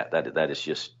do that. That is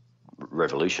just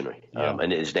revolutionary. Yeah.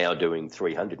 And it is now doing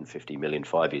 $350 million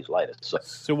 5 years later.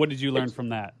 So what did you learn from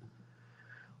that?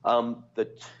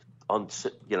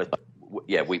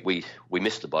 We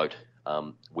missed the boat.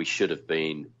 We should have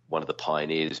been one of the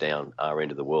pioneers down our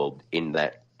end of the world in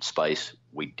that space.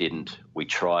 We didn't. We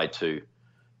tried to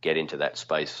get into that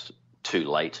space too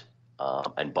late,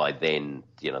 and by then,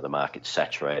 the market's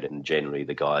saturated, and generally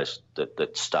the guys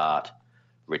that start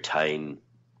retain,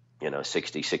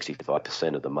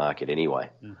 60-65% of the market anyway.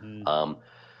 Mm-hmm.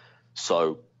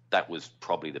 So that was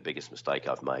probably the biggest mistake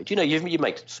I've made. You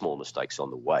make small mistakes on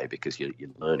the way because you're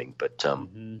learning, but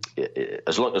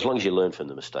as long as you learn from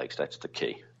the mistakes, that's the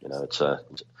key.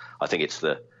 I think it's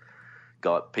the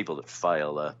people that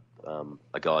fail are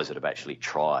guys that have actually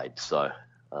tried. So,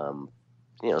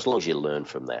 as long as you learn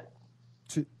from that.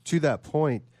 To that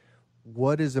point,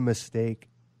 what is a mistake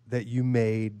that you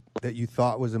made that you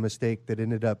thought was a mistake that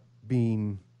ended up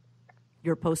being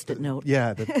Your Post-it note.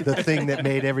 Yeah, the thing that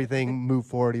made everything move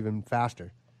forward even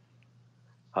faster?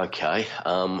 Okay,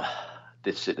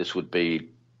 this would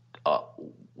be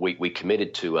we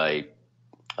committed to a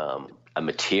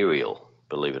material,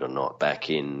 believe it or not, back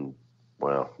in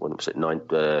when was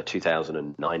it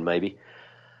 2009 maybe.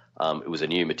 It was a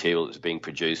new material that was being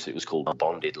produced. It was called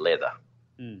bonded leather.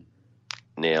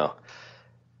 Now,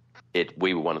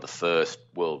 we were one of the first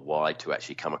worldwide to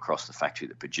actually come across the factory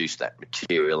that produced that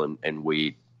material, and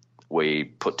we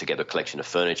put together a collection of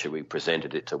furniture. We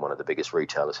presented it to one of the biggest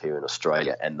retailers here in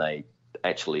Australia, and they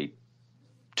actually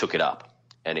took it up,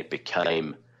 and it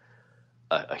became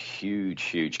a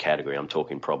huge category. I'm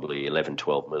talking probably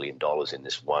 $11-12 million in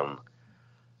this one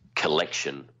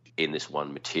collection, in this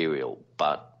one material.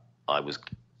 But I was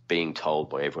being told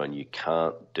by everyone, you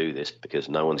can't do this because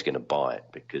no one's going to buy it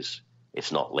because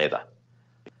it's not leather.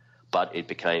 But it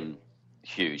became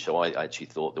huge. So I actually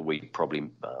thought that we probably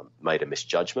made a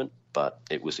misjudgment, but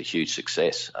it was a huge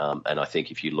success. And I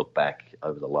think if you look back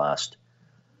over the last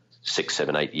 6,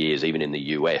 7, 8 years, even in the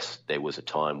US, there was a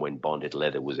time when bonded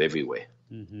leather was everywhere.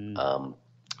 Mm-hmm.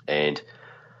 And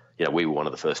we were one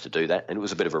of the first to do that. And it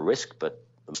was a bit of a risk, but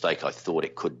a mistake I thought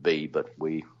it could be, but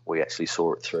we actually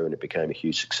saw it through and it became a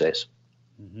huge success.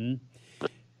 Mm-hmm.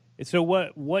 So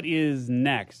what is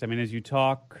next? I mean, as you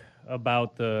talk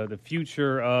about the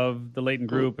future of the Leighton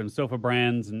Group and Sofa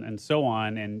Brands and so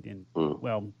on, and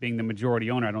well, being the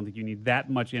majority owner, I don't think you need that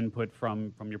much input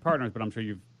from your partners, but I'm sure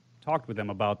you've talked with them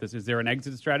about this. Is there an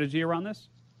exit strategy around this?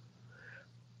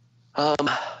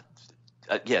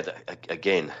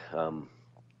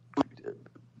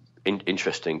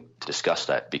 Interesting to discuss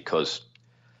that, because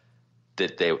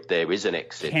there is an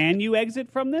exit. Can you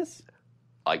exit from this?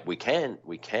 We can.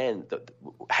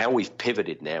 How we've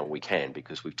pivoted now, we can,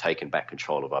 because we've taken back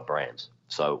control of our brands.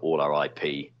 So all our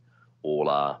IP, all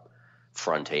our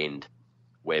front end,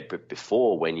 where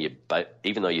before,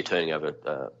 even though you're turning over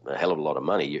a hell of a lot of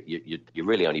money, you're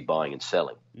really only buying and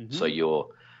selling. Mm-hmm. So your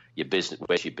business,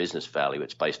 where's your business value?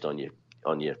 It's based on your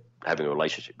having a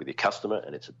relationship with your customer,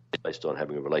 and it's based on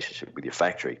having a relationship with your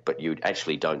factory. But you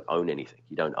actually don't own anything.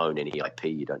 You don't own any IP.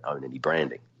 You don't own any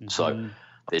branding. Mm-hmm. So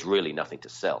there's really nothing to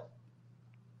sell.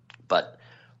 But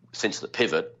since the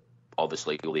pivot,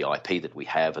 obviously all the IP that we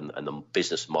have and the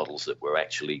business models that we're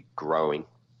actually growing,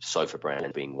 Sofa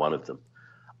Brand being one of them,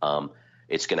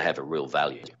 it's going to have a real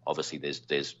value. Obviously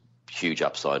there's huge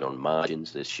upside on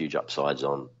margins. There's huge upsides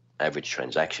on average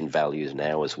transaction values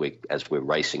now as we're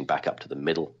racing back up to the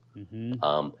middle.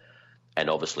 Mm-hmm. And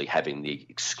obviously having the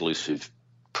exclusive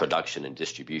production and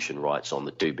distribution rights on the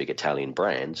two big Italian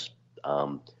brands,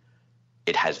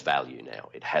 it has value now.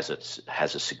 It has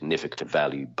a significant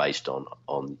value based on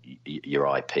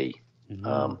your IP,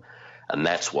 and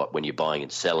that's what, when you're buying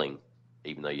and selling,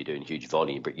 even though you're doing huge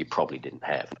volume, but you probably didn't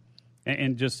have.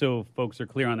 And just so folks are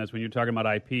clear on this, when you're talking about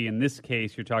IP, in this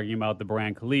case, you're talking about the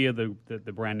brand Kalia,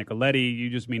 the brand Nicoletti.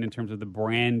 You just mean in terms of the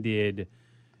branded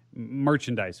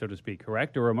merchandise, so to speak,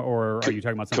 correct? Or are you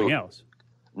talking about something else?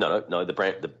 No. The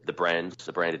brands,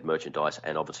 the branded merchandise,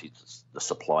 and obviously the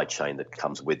supply chain that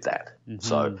comes with that.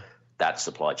 So that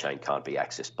supply chain can't be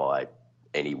accessed by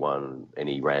anyone,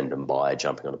 any random buyer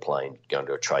jumping on a plane, going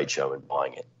to a trade show and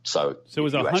buying it. So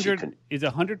is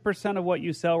 100% of what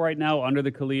you sell right now under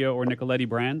the Kalia or Nicoletti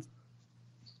brands?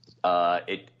 No,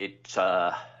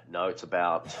 it's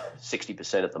about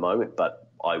 60% at the moment, but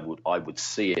I would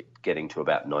see it getting to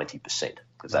about 90%,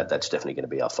 because that's definitely going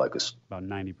to be our focus. About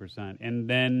 90%. And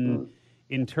then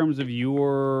in terms of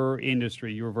your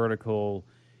industry, your vertical,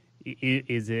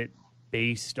 is it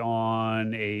based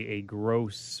on a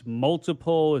gross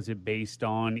multiple? Is it based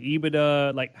on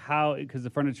EBITDA? Like how, because the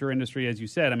furniture industry, as you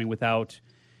said, I mean, without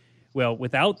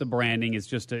the branding,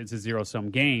 it's a zero-sum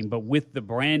game. But with the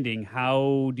branding,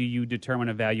 how do you determine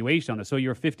a valuation on this? So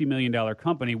you're a $50 million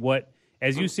company.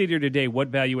 As you sit here today, what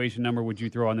valuation number would you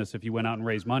throw on this if you went out and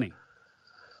raised money?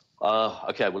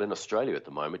 Okay, well, in Australia at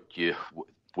the moment, there's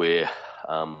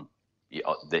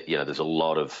a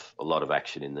lot of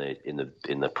action in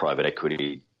the private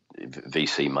equity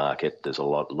VC market. There's a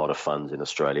lot of funds in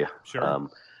Australia. Sure.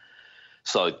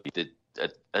 So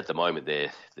at the moment,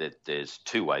 there's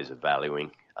two ways of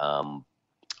valuing.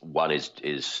 One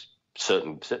is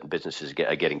certain businesses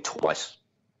are getting twice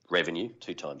revenue,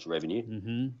 2 times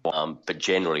revenue. But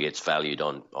generally, it's valued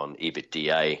on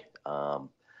EBITDA.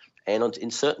 And in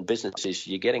certain businesses,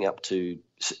 you're getting up to,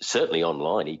 certainly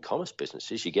online e-commerce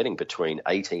businesses, you're getting between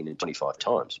 18 and 25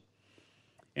 times.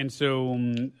 And so,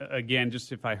 again,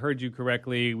 just if I heard you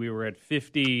correctly, we were at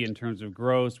 50 in terms of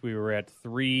gross. We were at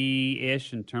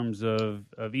 3-ish in terms of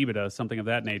EBITDA, something of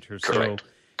that nature. Correct.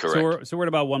 So we're at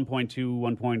about 1.2,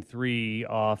 1.3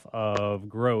 off of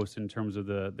gross in terms of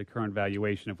the current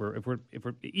valuation. If we're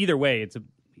either way, it's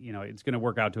going to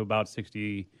work out to about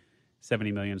 60,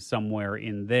 70 million, somewhere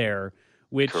in there.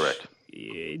 Which, correct.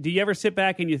 Do you ever sit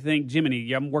back and you think,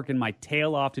 Jiminy, I'm working my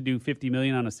tail off to do 50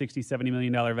 million on a 60, 70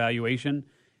 million dollar valuation,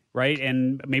 right?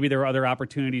 And maybe there are other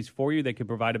opportunities for you that could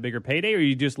provide a bigger payday, or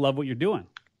you just love what you're doing?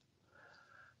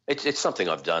 It's something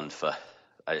I've done for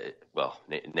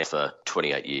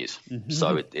 28 years.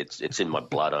 So it's in my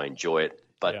blood. I enjoy it.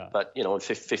 But I'm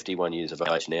 51 years of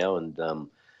age now, and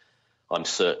I'm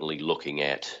certainly looking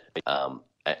at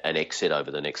an exit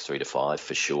over the next 3 to 5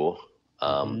 for sure.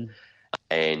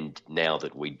 And now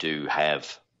that we do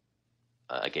have,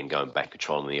 again, going back,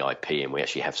 controlling the IP, and we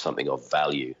actually have something of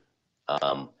value,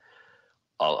 I'm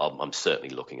certainly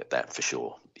looking at that for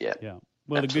sure. Yeah. Yeah.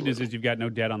 Well, absolutely. The good news is you've got no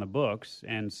debt on the books.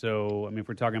 And so, I mean, if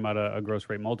we're talking about a gross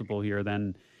rate multiple here,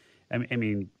 then, I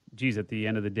mean, geez, at the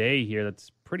end of the day here,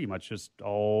 that's pretty much just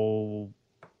all,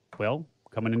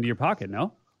 coming into your pocket,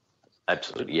 no?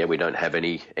 Absolutely. Yeah, we don't have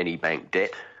any bank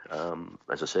debt.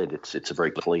 As I said, it's a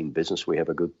very clean business. We have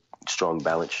a good, strong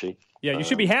balance sheet. Yeah, you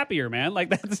should be happier, man. Like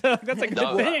that's a good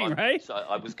thing, right? So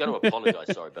I was going to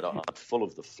apologize, sorry, but I'm full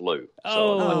of the flu.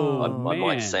 So I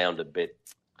might sound a bit,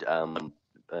 but I'm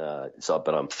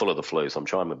full of the flu, so I'm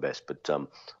trying my best. But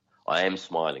I am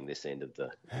smiling this end of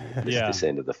this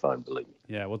end of the phone, believe me.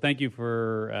 Yeah. Well, thank you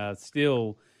for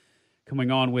still coming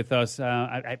on with us.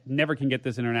 I never can get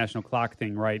this international clock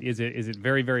thing right. Is it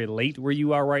very, very late where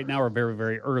you are right now, or very,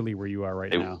 very early where you are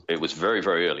right now? It was very,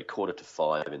 very early,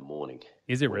 4:45 in the morning.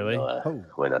 Is it really?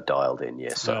 When I dialed in,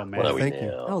 yes. So, man. Thank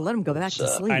you. Let him go back to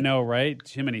sleep. I know, right?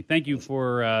 Jiminy, thank you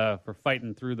for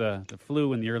fighting through the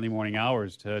flu in the early morning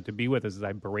hours to be with us as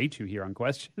I berate you here on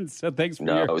questions. So thanks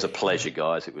for it was a pleasure,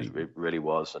 guys. It really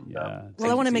was. And,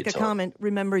 I want to make a comment.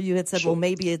 Remember, you had said,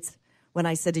 maybe it's when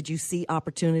I said, did you see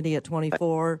opportunity at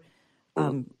 24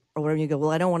 or whatever? You go,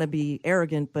 well, I don't want to be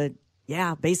arrogant, but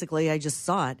yeah, basically I just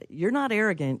saw it. You're not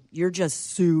arrogant. You're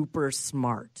just super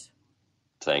smart.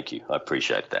 Thank you. I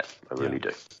appreciate that. I really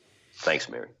do. Thanks,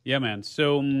 Mary. Yeah, man.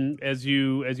 So as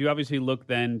you obviously look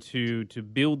then to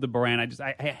build the brand,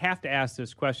 I have to ask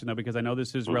this question though, because I know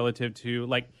this is relative to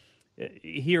like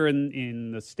here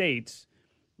in the States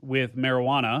with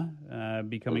marijuana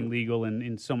becoming legal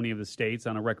in so many of the states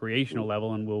on a recreational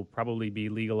level, and will probably be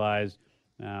legalized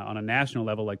on a national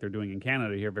level like they're doing in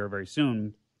Canada here very, very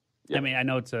soon. Yep. I mean, I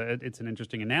know it's an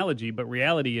interesting analogy, but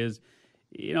reality is,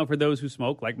 for those who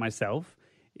smoke like myself,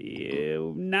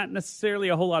 not necessarily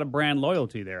a whole lot of brand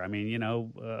loyalty there. I mean,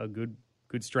 a good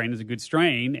good strain is a good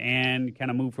strain, and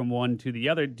kind of move from one to the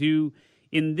other.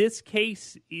 In this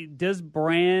case, does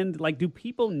brand, like, do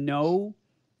people know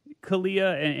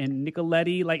Calia and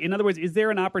Nicoletti? Like, in other words, is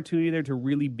there an opportunity there to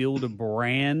really build a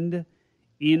brand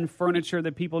in furniture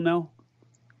that people know?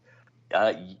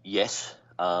 Yes,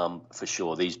 for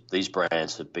sure. These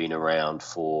brands have been around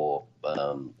for,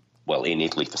 in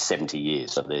Italy for 70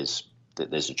 years. So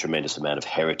there's a tremendous amount of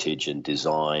heritage and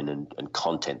design and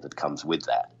content that comes with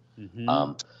that.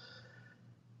 Mm-hmm.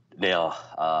 Now,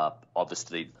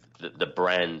 obviously, the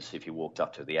brands, if you walked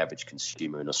up to the average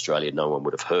consumer in Australia, no one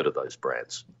would have heard of those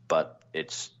brands. But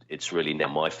it's really now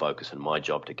my focus and my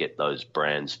job to get those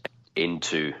brands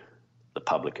into the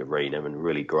public arena and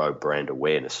really grow brand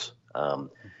awareness,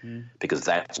 because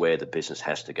that's where the business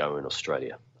has to go in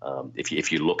Australia.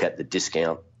 If you look at the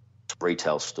discount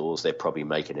retail stores, they're probably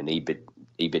making an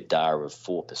EBITDA of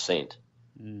 4%.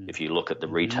 If you look at the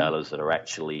retailers that are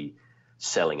actually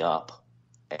selling up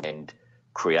and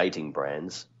creating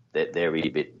brands, that their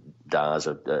EBITDAs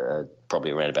are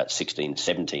probably around about 16,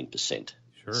 17%.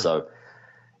 Sure. So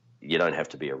you don't have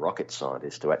to be a rocket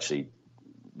scientist to actually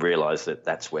realize that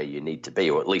that's where you need to be,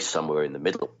 or at least somewhere in the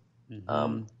middle.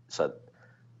 So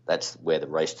that's where the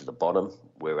race to the bottom.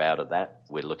 We're out of that.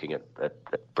 We're looking at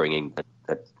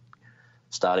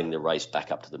starting the race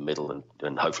back up to the middle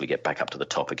and hopefully get back up to the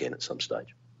top again at some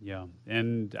stage. Yeah,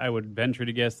 and I would venture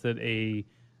to guess that a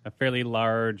fairly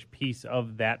large piece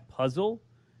of that puzzle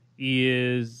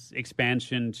is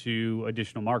expansion to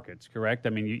additional markets, correct?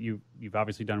 I mean, you've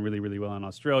obviously done really, really well in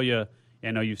Australia.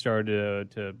 I know you've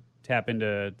started to tap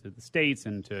into the States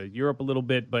and to Europe a little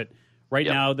bit, but right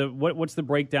now, what's the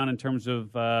breakdown in terms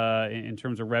of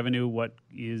revenue? What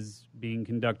is being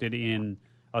conducted in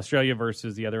Australia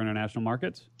versus the other international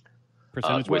markets,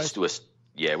 percentage-wise?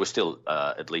 We're still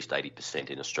at least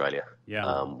 80% in Australia,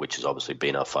 which has obviously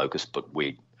been our focus. But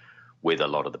with a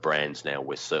lot of the brands now,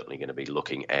 we're certainly going to be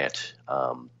looking at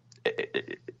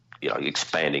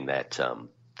expanding that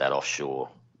offshore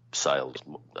sales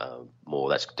more.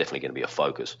 That's definitely going to be a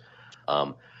focus.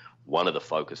 One of the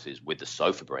focuses with the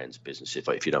Sofa Brands business,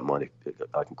 if you don't mind,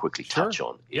 I can quickly touch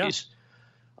on, is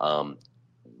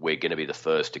we're going to be the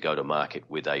first to go to market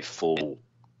with a full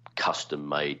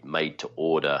custom-made,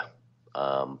 made-to-order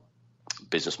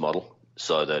business model,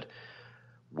 so that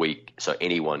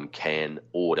anyone can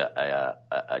order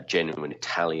a genuine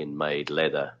Italian-made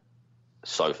leather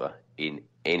sofa in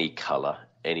any color,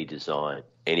 any design,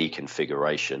 any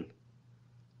configuration,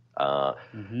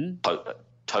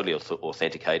 totally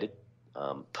authenticated,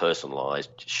 personalized,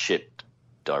 shipped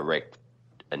direct,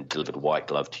 and delivered white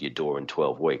glove to your door in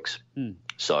 12 weeks.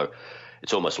 So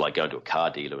it's almost like going to a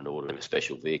car dealer and ordering a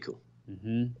special vehicle.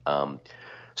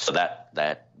 So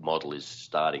that model is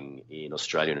starting in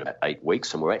Australia in about 8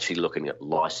 weeks, and we're actually looking at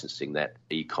licensing that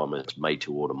e-commerce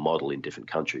made-to-order model in different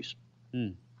countries.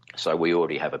 So we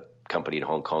already have a company in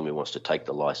Hong Kong who wants to take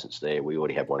the license there. We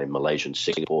already have one in Malaysia and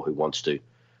Singapore who wants to.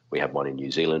 We have one in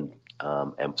New Zealand.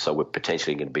 And so we're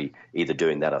potentially going to be either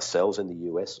doing that ourselves in the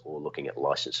US or looking at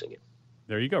licensing it.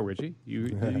 There you go, Richie.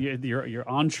 Your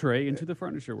entree into the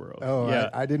furniture world. Oh, yeah.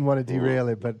 I didn't want to derail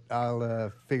it, but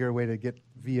I'll figure a way to get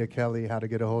via Kelly how to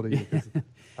get a hold of you.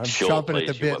 I'm chomping at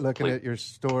the bit looking at your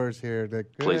stores here.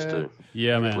 Please do.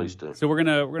 Yeah, man. Please do. So we're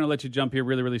gonna let you jump here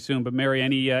really, really soon. But Mary,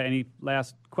 any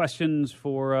last questions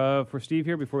for Steve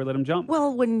here before we let him jump?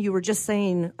 Well, when you were just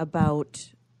saying about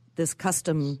this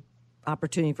custom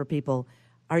opportunity for people,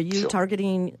 are you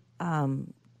targeting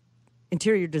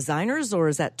interior designers, or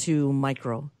is that too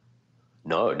micro?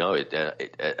 No.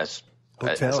 As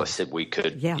I said, we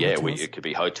could. It could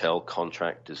be hotel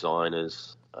contract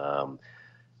designers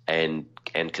and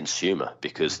consumer,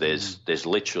 because there's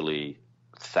literally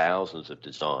thousands of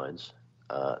designs.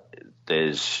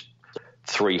 There's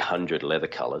 300 leather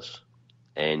colors,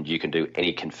 and you can do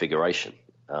any configuration.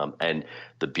 And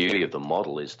the beauty of the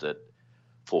model is that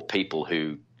for people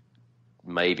who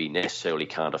maybe necessarily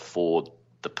can't afford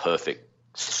the perfect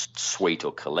suite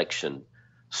or collection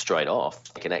straight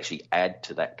off, they can actually add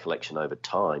to that collection over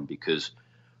time, because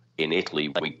in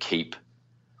Italy we keep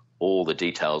all the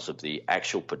details of the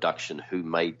actual production, who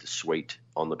made the suite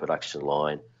on the production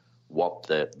line, what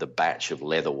the batch of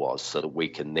leather was, so that we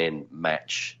can then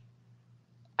match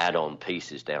add-on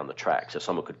pieces down the track. So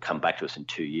someone could come back to us in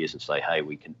 2 years and say, hey,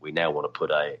 we now want to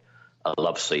put a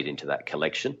love seat into that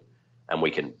collection, and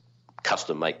we can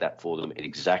custom make that for them in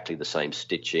exactly the same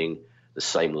stitching, the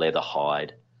same leather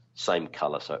hide, same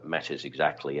color, so it matches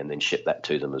exactly, and then ship that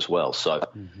to them as well. So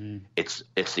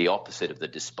it's the opposite of the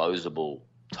disposable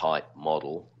type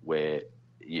model where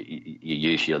you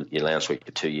use your lounge suite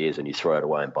for 2 years and you throw it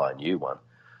away and buy a new one.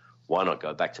 why not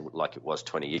go back to like it was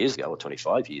 20 years ago or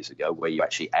 25 years ago, where you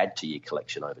actually add to your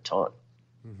collection over time?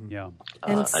 Yeah.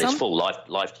 And it's full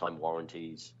lifetime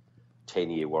warranties,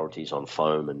 10-year warranties on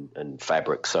foam and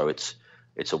fabric. So it's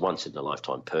a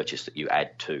once-in-a-lifetime purchase that you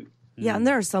add to. Yeah, and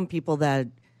there are some people that,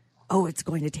 it's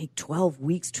going to take 12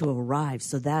 weeks to arrive,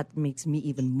 so that makes me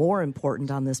even more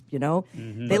important on this,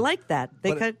 They like that.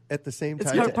 But at the same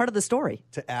time, it's part of the story.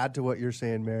 To add to what you're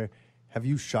saying, Mary, have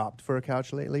you shopped for a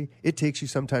couch lately? It takes you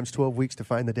sometimes 12 weeks to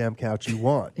find the damn couch you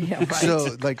want. Yeah, right.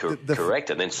 So, like, correct.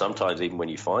 And then sometimes even when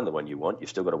you find the one you want, you've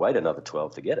still got to wait another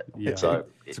 12 to get it. Yeah. So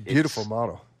it's a beautiful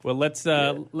model. Well, let's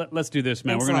do this,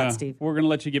 man. Thanks We're gonna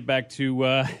let you get back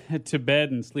to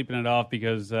bed and sleeping it off,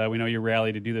 because we know you're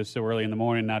rallied to do this so early in the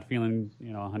morning, not feeling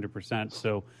 100%.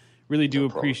 So really do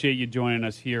appreciate you joining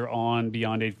us here on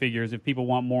Beyond Eight Figures. If people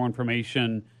want more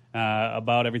information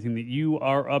about everything that you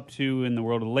are up to in the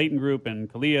world of the Leighton Group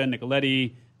and CALIA,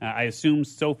 Nicoletti, I assume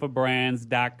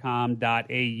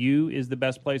sofabrands.com.au is the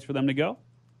best place for them to go?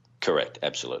 Correct,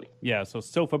 absolutely. Yeah, so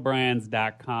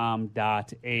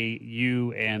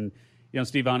sofabrands.com.au. And,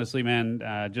 Steve, honestly,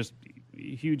 man, just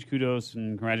huge kudos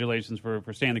and congratulations for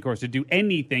staying the course. To do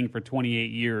anything for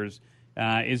 28 years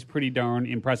is pretty darn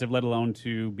impressive, let alone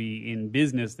to be in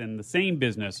business and the same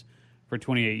business for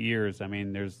 28 years. I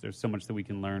mean, there's so much that we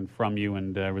can learn from you,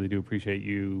 and I really do appreciate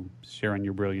you sharing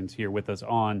your brilliance here with us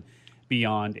on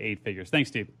Beyond Eight Figures. Thanks,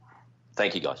 Steve.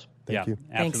 Thank you, guys. Thank you.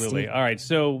 Absolutely. Thanks, all right,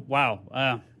 so,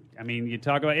 wow. I mean, you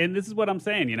talk about, and this is what I'm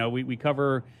saying, we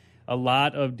cover a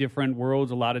lot of different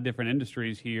worlds, a lot of different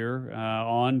industries here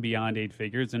on Beyond Eight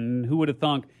Figures, and who would have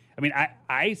thunk? I mean,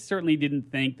 I certainly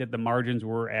didn't think that the margins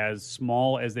were as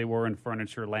small as they were in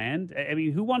furniture land. I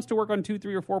mean, who wants to work on 2%,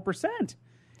 3%, or 4%?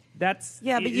 That's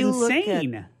but you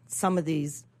insane. look at some of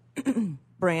these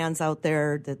brands out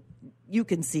there that you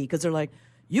can see, because they're like,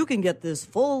 you can get this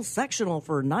full sectional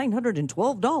for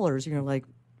 $912. And you're like,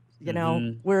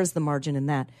 where is the margin in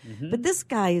that? But this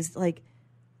guy is like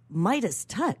Midas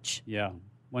touch. Yeah.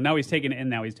 Well, now he's taking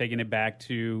it back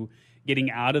to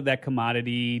getting out of that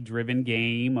commodity-driven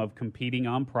game of competing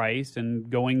on price and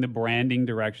going the branding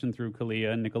direction through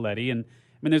CALIA and Nicoletti. And I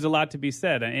mean, there's a lot to be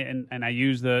said. And I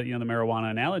use the the marijuana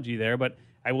analogy there, but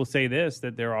I will say this,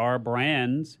 that there are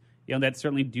brands that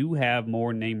certainly do have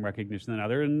more name recognition than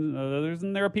others,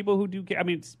 and there are people who do. I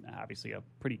mean, it's obviously a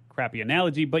pretty crappy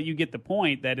analogy, but you get the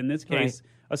point that in this case,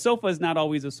 a sofa is not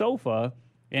always a sofa,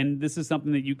 and this is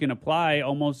something that you can apply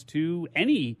almost to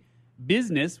any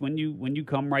business when you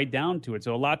come right down to it.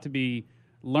 So a lot to be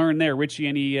learned there. Richie,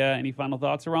 any final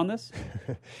thoughts around this?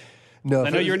 No,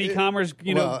 I know you're an e-commerce, geek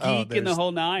in the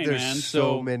whole nine, there's man.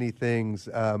 So many things.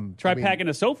 Try packing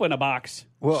a sofa in a box,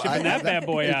 shipping that bad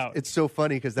boy out. It's so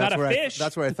funny because that's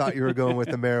where I thought you were going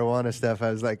with the marijuana stuff. I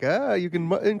was like, you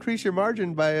can increase your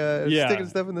margin by sticking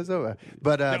stuff in the sofa,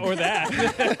 but or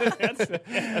that.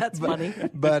 That's funny.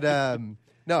 But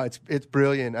no, it's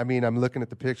brilliant. I mean, I'm looking at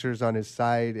the pictures on his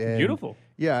site, and beautiful.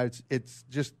 Yeah, it's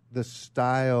just the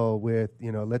style with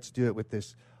let's do it with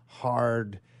this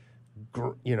hard.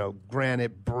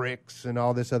 Granite bricks and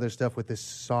all this other stuff with this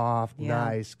soft,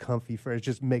 nice, comfy fur. It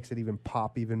just makes it even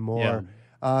pop even more.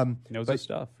 Yeah. Knows his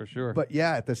stuff for sure. But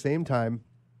yeah, at the same time,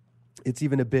 it's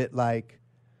even a bit like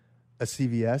a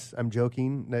CVS. I'm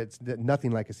joking. It's nothing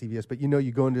like a CVS, but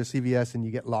you go into a CVS and you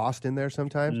get lost in there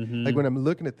sometimes. Mm-hmm. Like when I'm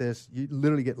looking at this, you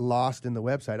literally get lost in the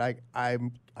website. I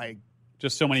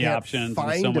just so many options.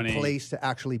 Find and so a place to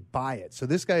actually buy it. So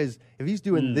this guy if he's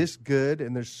doing this good,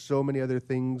 and there's so many other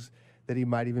things that he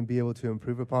might even be able to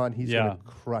improve upon, he's going to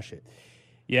crush it.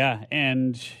 Yeah,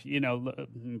 and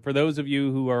for those of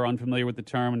you who are unfamiliar with the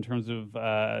term in terms of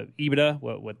EBITDA,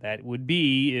 what that would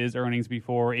be is earnings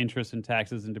before interest and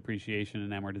taxes and depreciation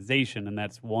and amortization, and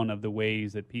that's one of the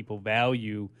ways that people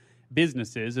value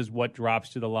businesses, is what drops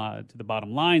to the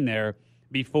bottom line there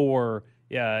before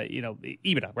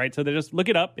EBITDA, right? So they just look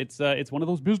it up. It's one of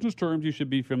those business terms you should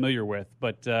be familiar with,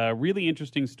 but really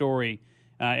interesting story.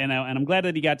 And I'm glad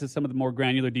that he got to some of the more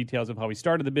granular details of how he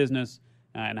started the business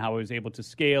and how he was able to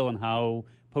scale and how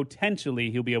potentially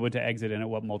he'll be able to exit in at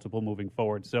what multiple moving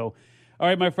forward. So, all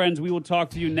right, my friends, we will talk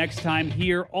to you next time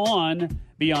here on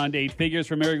Beyond Eight Figures.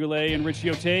 For Mary Goulet and Richie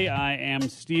Ote, I am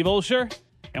Steve Olsher,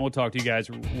 and we'll talk to you guys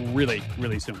really,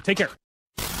 really soon. Take care.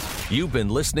 You've been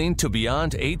listening to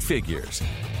Beyond Eight Figures.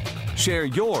 Share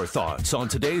your thoughts on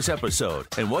today's episode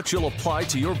and what you'll apply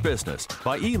to your business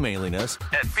by emailing us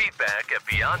at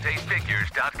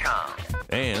feedback@beyond8figures.com.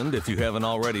 And if you haven't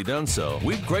already done so,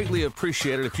 we'd greatly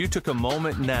appreciate it if you took a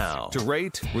moment now to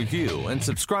rate, review, and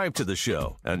subscribe to the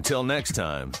show. Until next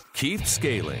time, keep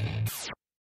scaling.